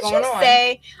honestly, so much kids going should on.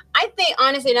 say, I think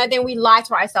honestly, and I think we lie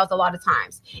to ourselves a lot of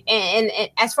times. And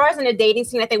as far as in the dating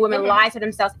scene, I think women lie to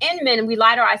themselves, and men, we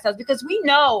lie to ourselves because we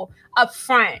know up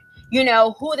front, you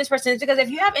know, who this person is. Because if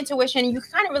you have intuition, you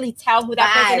can kind of really tell who that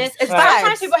person is. It's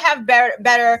Sometimes vibes. people have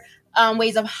better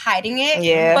ways of hiding it.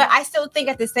 Yeah. But I still think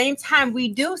at the same time, we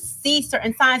do see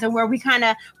certain signs of where we kind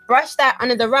of brush that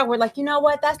under the rug. We're like, you know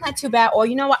what, that's not too bad. Or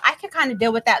you know what, I can kind of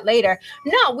deal with that later.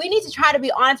 No, we need to try to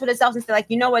be honest with ourselves and say, like,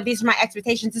 you know what, these are my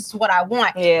expectations. This is what I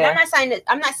want. Yeah. And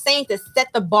I'm not saying to set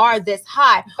the bar this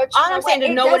high. But All I'm saying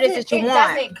to know what it is that you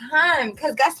want. It doesn't come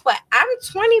because guess what? I'm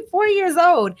 24 years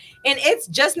old and it's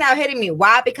just now hitting me.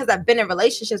 Why? Because I've been in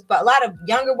relationships, but a lot of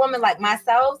younger women like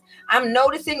myself, I'm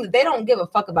noticing that they don't give a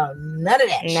fuck about none of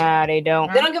that shit. Nah, they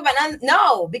don't. They don't give a none.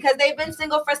 No, because they've been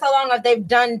single for so long, or they've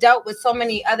dealt with so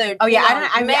many other. Oh yeah, you know,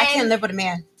 I men. can't live with a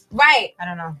man. Right. I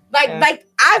don't know. Like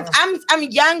I'm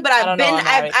young, but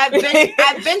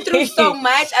I've been through so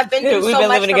much. I've been through We've so been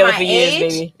much living for together my for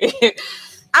age. years, baby.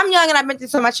 I'm young and I've been through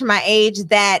so much for my age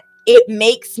that it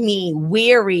makes me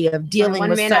weary of dealing One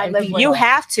with man I certain live people. with. You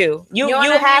have to. You know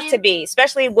what I have mean? to be,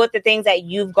 especially with the things that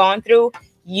you've gone through.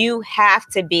 You have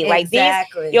to be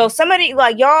Exactly. like these. Yo, somebody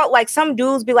like y'all, like some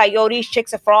dudes be like, yo, these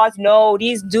chicks are frauds. No,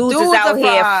 these dudes is Dudes out are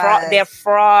here. frauds. They're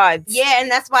frauds. Yeah, and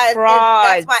that's why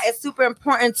Frauds. it's super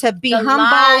important to be The humble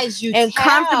lies you and tell.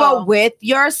 comfortable with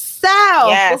yourself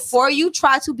Yes. before you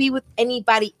try to be with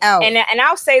anybody else. And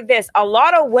I'll say this: a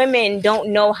lot of women don't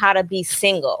know how to be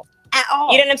single. at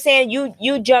all. You know what I'm saying?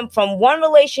 You jump from one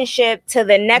relationship to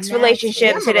the next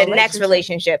relationship to the next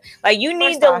relationship. Like you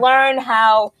need to learn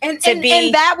how and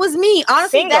be that was me.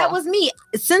 Honestly, single. that was me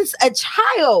since a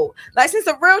child. Like since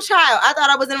a real child, I thought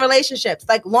I was in relationships,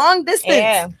 like long distance.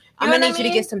 Yeah. I'm gonna need you to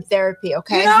get some therapy,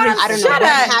 okay? You know what I don't know Shut what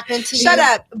up. happened to you. Shut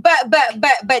up.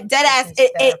 But dead ass,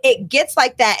 it gets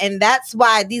like that, and that's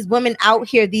why these women out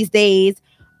here these days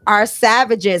are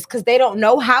savages because they don't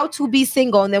know how to be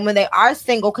single. And then when they are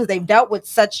single, because they've dealt with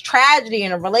such tragedy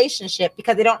in a relationship,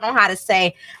 because they don't know how to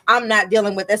say, I'm not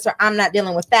dealing with this or I'm not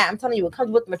dealing with that. I'm telling you, it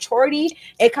comes with maturity,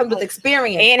 it comes with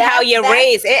experience. And how you're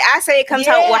raised. I say it comes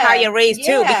out with how you're raised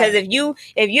too. Because if you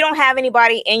don't have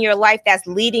anybody in your life that's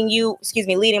leading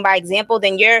by example,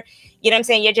 then you're, you know what I'm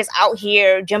saying, you're just out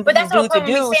here jumping from dude to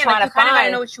dude trying to kind of gotta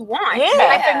find. know what you want. Yeah.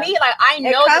 Like for me, like I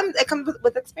know it comes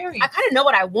with experience. I kind of know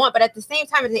what I want, but at the same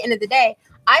time, at the end of the day,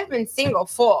 I've been single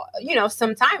for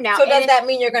some time now. So does that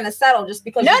mean you're gonna settle just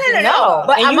because? No.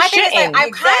 But But my thing is, like, I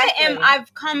kind Exactly. of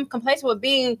I've come complacent with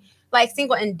being like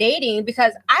single and dating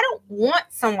because I don't want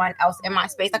someone else in my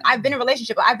space. Like I've been in a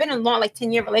relationship, I've been in long, like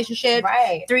 10-year relationships,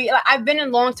 right? I've been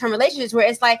in long-term relationships where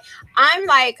it's like I'm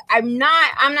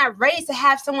not ready to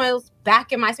have someone else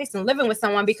back in my space and living with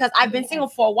someone because I've been single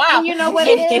for a while. And you know what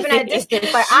and it is? keeping that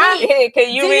distance. Like do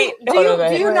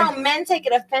you know men take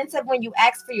it offensive when you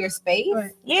ask for your space?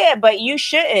 Yeah, but you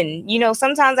shouldn't.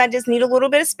 Sometimes I just need a little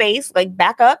bit of space. Like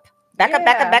back up,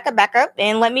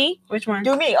 and let me Which one?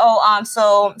 do me.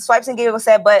 So Swipes and Giggles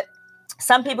said, but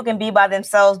some people can be by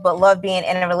themselves, but love being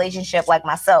in a relationship like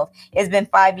myself. It's been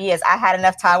 5 years. I had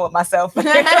enough time with myself. I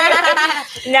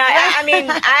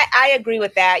agree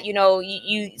with that.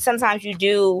 You sometimes you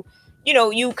do,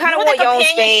 you kind of want your own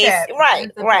space.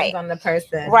 Right. On the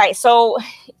person. Right. So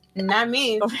not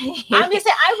me. I'm just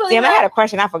saying, I really damn, I had a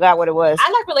question. I forgot what it was.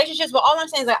 I like relationships, but all I'm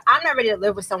saying is like I'm not ready to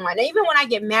live with someone. And even when I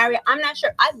get married, I'm not sure.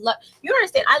 You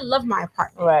understand? I love my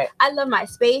apartment. Right. I love my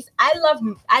space. I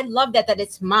love that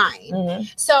it's mine. Mm-hmm.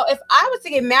 So if I was to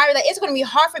get married, like it's going to be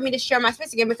hard for me to share my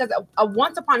space again because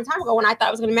once upon a time ago when I thought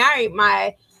I was going to marry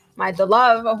the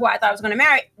love of who I thought I was going to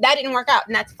marry, that didn't work out,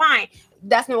 and that's fine.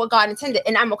 that's not what God intended,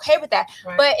 and I'm okay with that.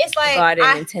 Right. But it's like God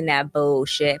didn't intend that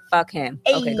bullshit. Fuck him.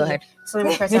 Okay, go ahead. So the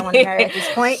only person I want to marry at this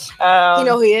point. You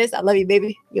know who he is. I love you,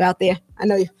 baby. You out there. I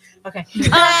know you. Okay.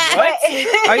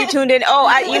 Are you tuned in? Oh,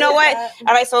 you know what?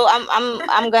 All right, so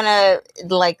I'm gonna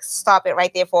like stop it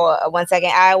right there for 1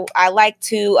 second. I like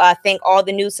to thank all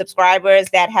the new subscribers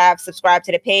that have subscribed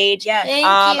to the page. Yeah.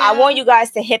 I want you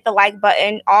guys to hit the like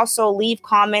button. Also, leave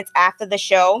comments after the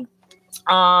show.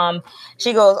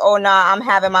 She goes, oh nah, I'm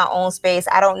having my own space.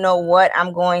 I don't know what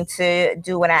I'm going to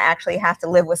do when I actually have to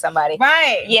live with somebody.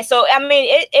 Right. Yeah. So I mean,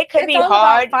 it could be all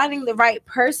hard about finding the right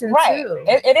person too.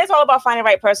 It is all about finding the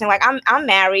right person. Like I'm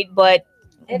married, but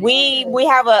we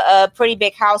have a pretty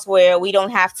big house where we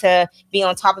don't have to be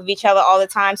on top of each other all the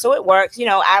time, so it works. You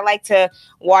know, I like to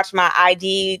watch my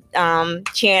ID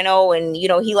channel, and you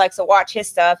know, he likes to watch his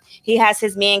stuff. He has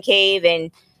his man cave,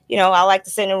 and you know, I like to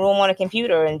sit in a room on a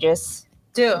computer and just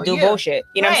do bullshit.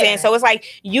 You know what I'm saying? So it's like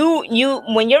you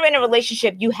when you're in a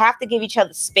relationship, you have to give each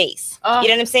other space. You know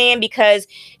what I'm saying? Because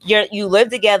you live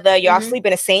together, y'all sleep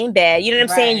in the same bed. You know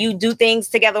what I'm saying? You do things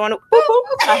together on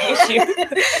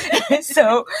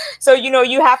so you know,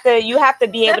 you have to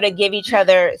be able to give each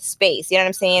other space. You know what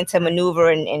I'm saying? To maneuver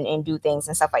and do things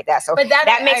and stuff like that. So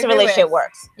that makes a relationship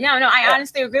works. No, I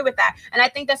honestly agree with that. And I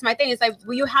think that's my thing. It's like,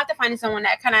 well, you have to find someone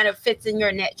that kind of fits in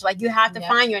your niche. Like you have to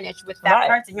find your niche with that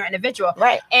person, your individual.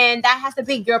 Right. And that has to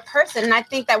be your person. And I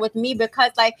think that with me,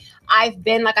 because like I've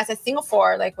been, like I said, single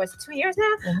for like, what's it, 2 years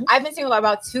now? I've been single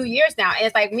about 2 years now. And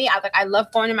it's like me, I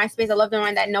love going in my space. I love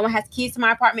knowing that no one has keys to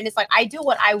my apartment. It's like, I do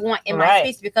what I want in my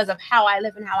space because of how I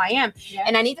live and how I am. Yeah.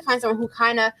 And I need to find someone who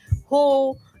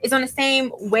is on the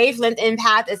same wavelength and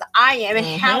path as I am and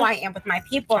how I am with my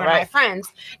people and my friends.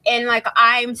 And like,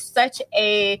 I'm such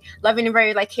a loving and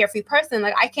very like carefree person.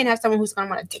 Like I can't have someone who's going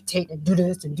to want to dictate and do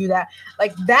this and do that.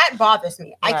 Like that bothers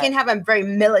me. I can't have a very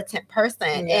militant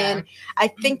person. And I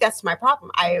think that's my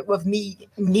problem. With me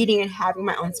needing and having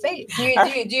my own space. Do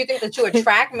you think that you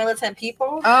attract militant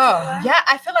people? Oh yeah.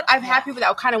 I feel like I've had people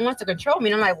that kind of want to control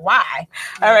me. And I'm like, why?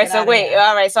 All right. So wait.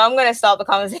 All right. So I'm going to stop the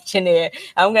conversation there.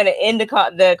 I'm going to end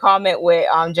the comment where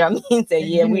Jameen said,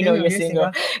 yeah, we know you're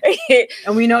single.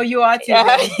 And we know you are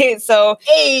too. So,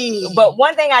 but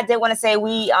one thing I did want to say,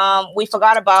 we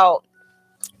forgot about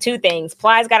two things.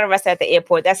 Plies got arrested at the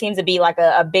airport. That seems to be like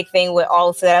a big thing with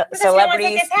all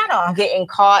celebrities getting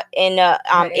caught in the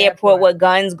airport with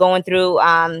guns going through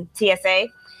TSA.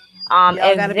 And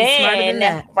then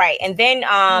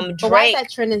Drake. Why is that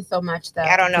trending so much though?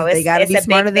 I don't know. They gotta be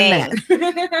smarter than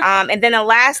that. And then the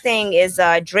last thing is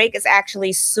Drake is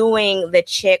actually suing the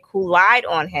chick who lied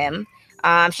on him.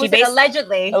 She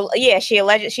allegedly. She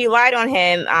lied on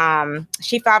him.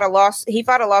 He filed a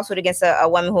lawsuit against a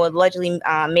woman who allegedly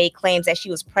made claims that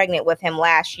she was pregnant with him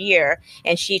last year,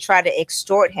 and she tried to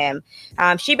extort him.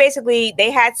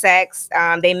 They had sex.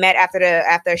 They met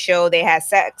after a show. They had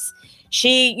sex.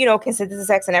 She, consented to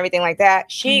sex and everything like that.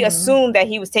 She assumed that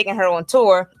he was taking her on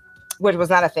tour, which was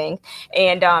not a thing.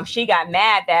 And she got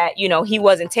mad that, he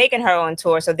wasn't taking her on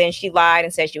tour. So then she lied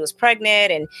and said she was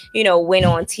pregnant and, went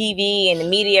on TV and the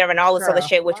media and all this other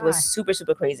shit, which was super,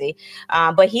 super crazy.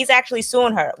 But he's actually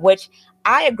suing her, which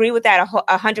I agree with that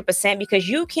 100% because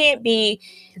you can't be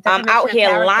out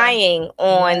here lying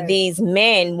on these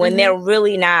men when they're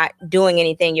really not doing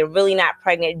anything. You're really not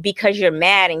pregnant because you're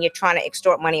mad and you're trying to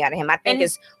extort money out of him. I think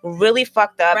it's really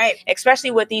fucked up, especially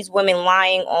with these women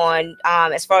lying on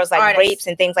as far as like rapes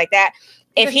and things like that.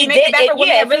 If he did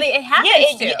it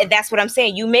happens that's what I'm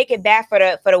saying. You make it bad for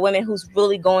the women who's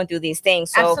really going through these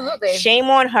things. So shame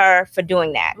on her for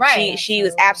doing that. Right. She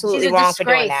was absolutely wrong for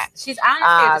doing that. She's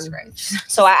honestly a disgrace.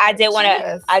 So I did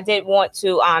want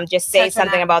to just say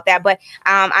something about that. But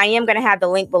I am gonna have the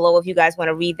link below if you guys want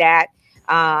to read that.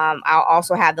 I'll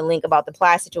also have the link about the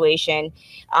Ply situation.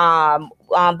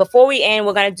 Before we end,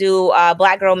 we're gonna do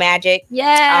Black Girl Magic.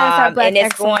 Yeah, and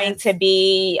it's going to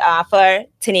be for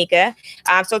Tanika.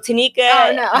 So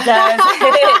Tanika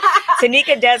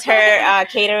Tanika does her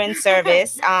catering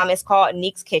service. It's called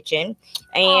Neek's Kitchen,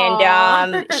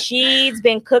 and she's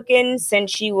been cooking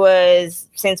since we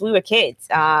were kids.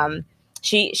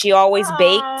 She always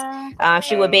baked.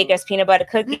 She would bake us peanut butter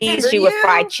cookies. She would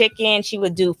fry chicken. She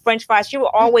would do French fries. She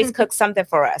would always cook something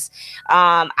for us.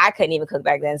 I couldn't even cook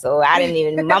back then, so I didn't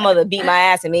even. My mother beat my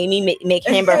ass and made me make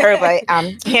hamburger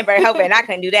helper, and I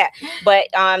couldn't do that. But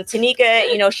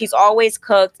Tanika, she's always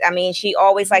cooked. I mean, she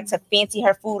always likes to fancy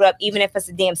her food up, even if it's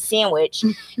a damn sandwich.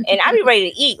 And I be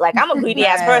ready to eat. Like I'm a greedy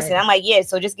ass person. I'm like, yeah,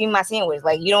 so just give me my sandwich.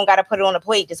 Like you don't got to put it on a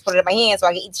plate. Just put it in my hand so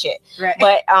I can eat shit. Right.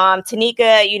 But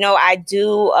Tanika,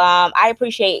 I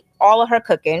appreciate all of her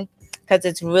cooking because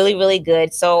it's really, really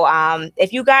good. So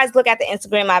if you guys look at the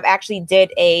Instagram, I've actually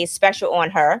did a special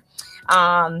on her.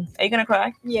 Are you gonna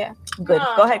cry? Yeah. Good.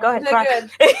 Go ahead. Cry.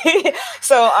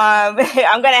 So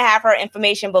I'm gonna have her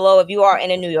information below. If you are in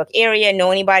the New York area,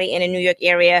 know anybody in the New York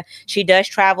area, she does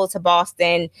travel to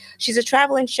Boston. She's a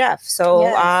traveling chef. So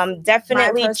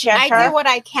definitely check her. I do what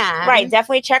I can. Right,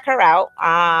 definitely check her out.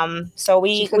 So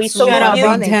we salute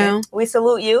you. We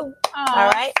salute you. All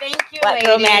right. Thank you, Black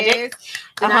Girl ladies. Magic.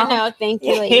 I know. Thank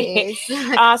you, ladies. So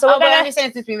we're gonna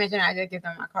understand since we mentioned I did give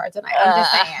them my card tonight. I'm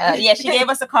just saying. Yeah, she gave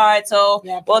us a card, so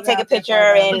we'll take a picture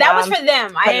and that was for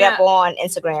them. Put it up on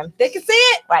Instagram. They can see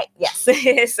it. Right. Yes.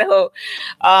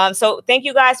 So thank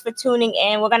you guys for tuning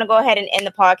in. We're gonna go ahead and end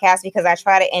the podcast because I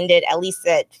try to end it at least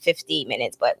at 50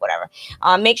 minutes, but whatever.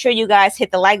 Make sure you guys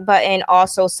hit the like button.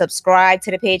 Also subscribe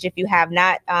to the page if you have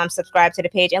not subscribed to the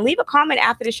page, and leave a comment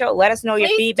after the show. Let us know your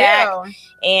feedback.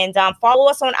 And follow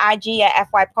us on IG at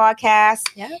FY Podcast.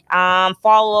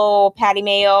 Follow Patty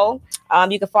Mayo.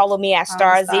 You can follow me at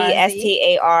Starzy,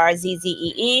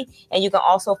 Starzzzee, and you can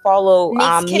also follow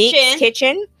Meek's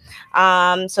Kitchen.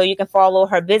 So you can follow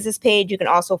her business page. You can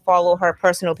also follow her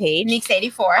personal page,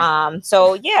 Meeks84.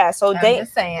 So yeah, so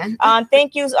just saying.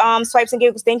 Thank you, Swipes and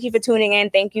Giggles. Thank you for tuning in.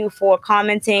 Thank you for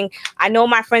commenting. I know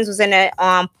my friends was in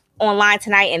the online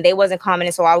tonight and they wasn't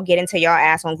commenting, so I'll get into y'all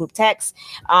ass on group text.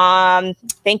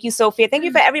 Thank you, Sophia. Thank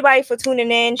you for everybody for tuning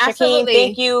in. Shaquem,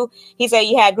 thank you. He said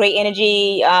you had great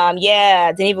energy.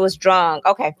 Yeah, Deneva was drunk.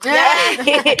 Okay.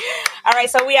 All right,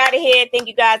 so we out of here. Thank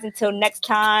you guys. Until next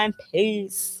time.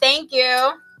 Peace. Thank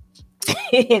you.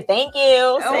 Thank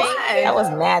you. That was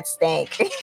mad stank.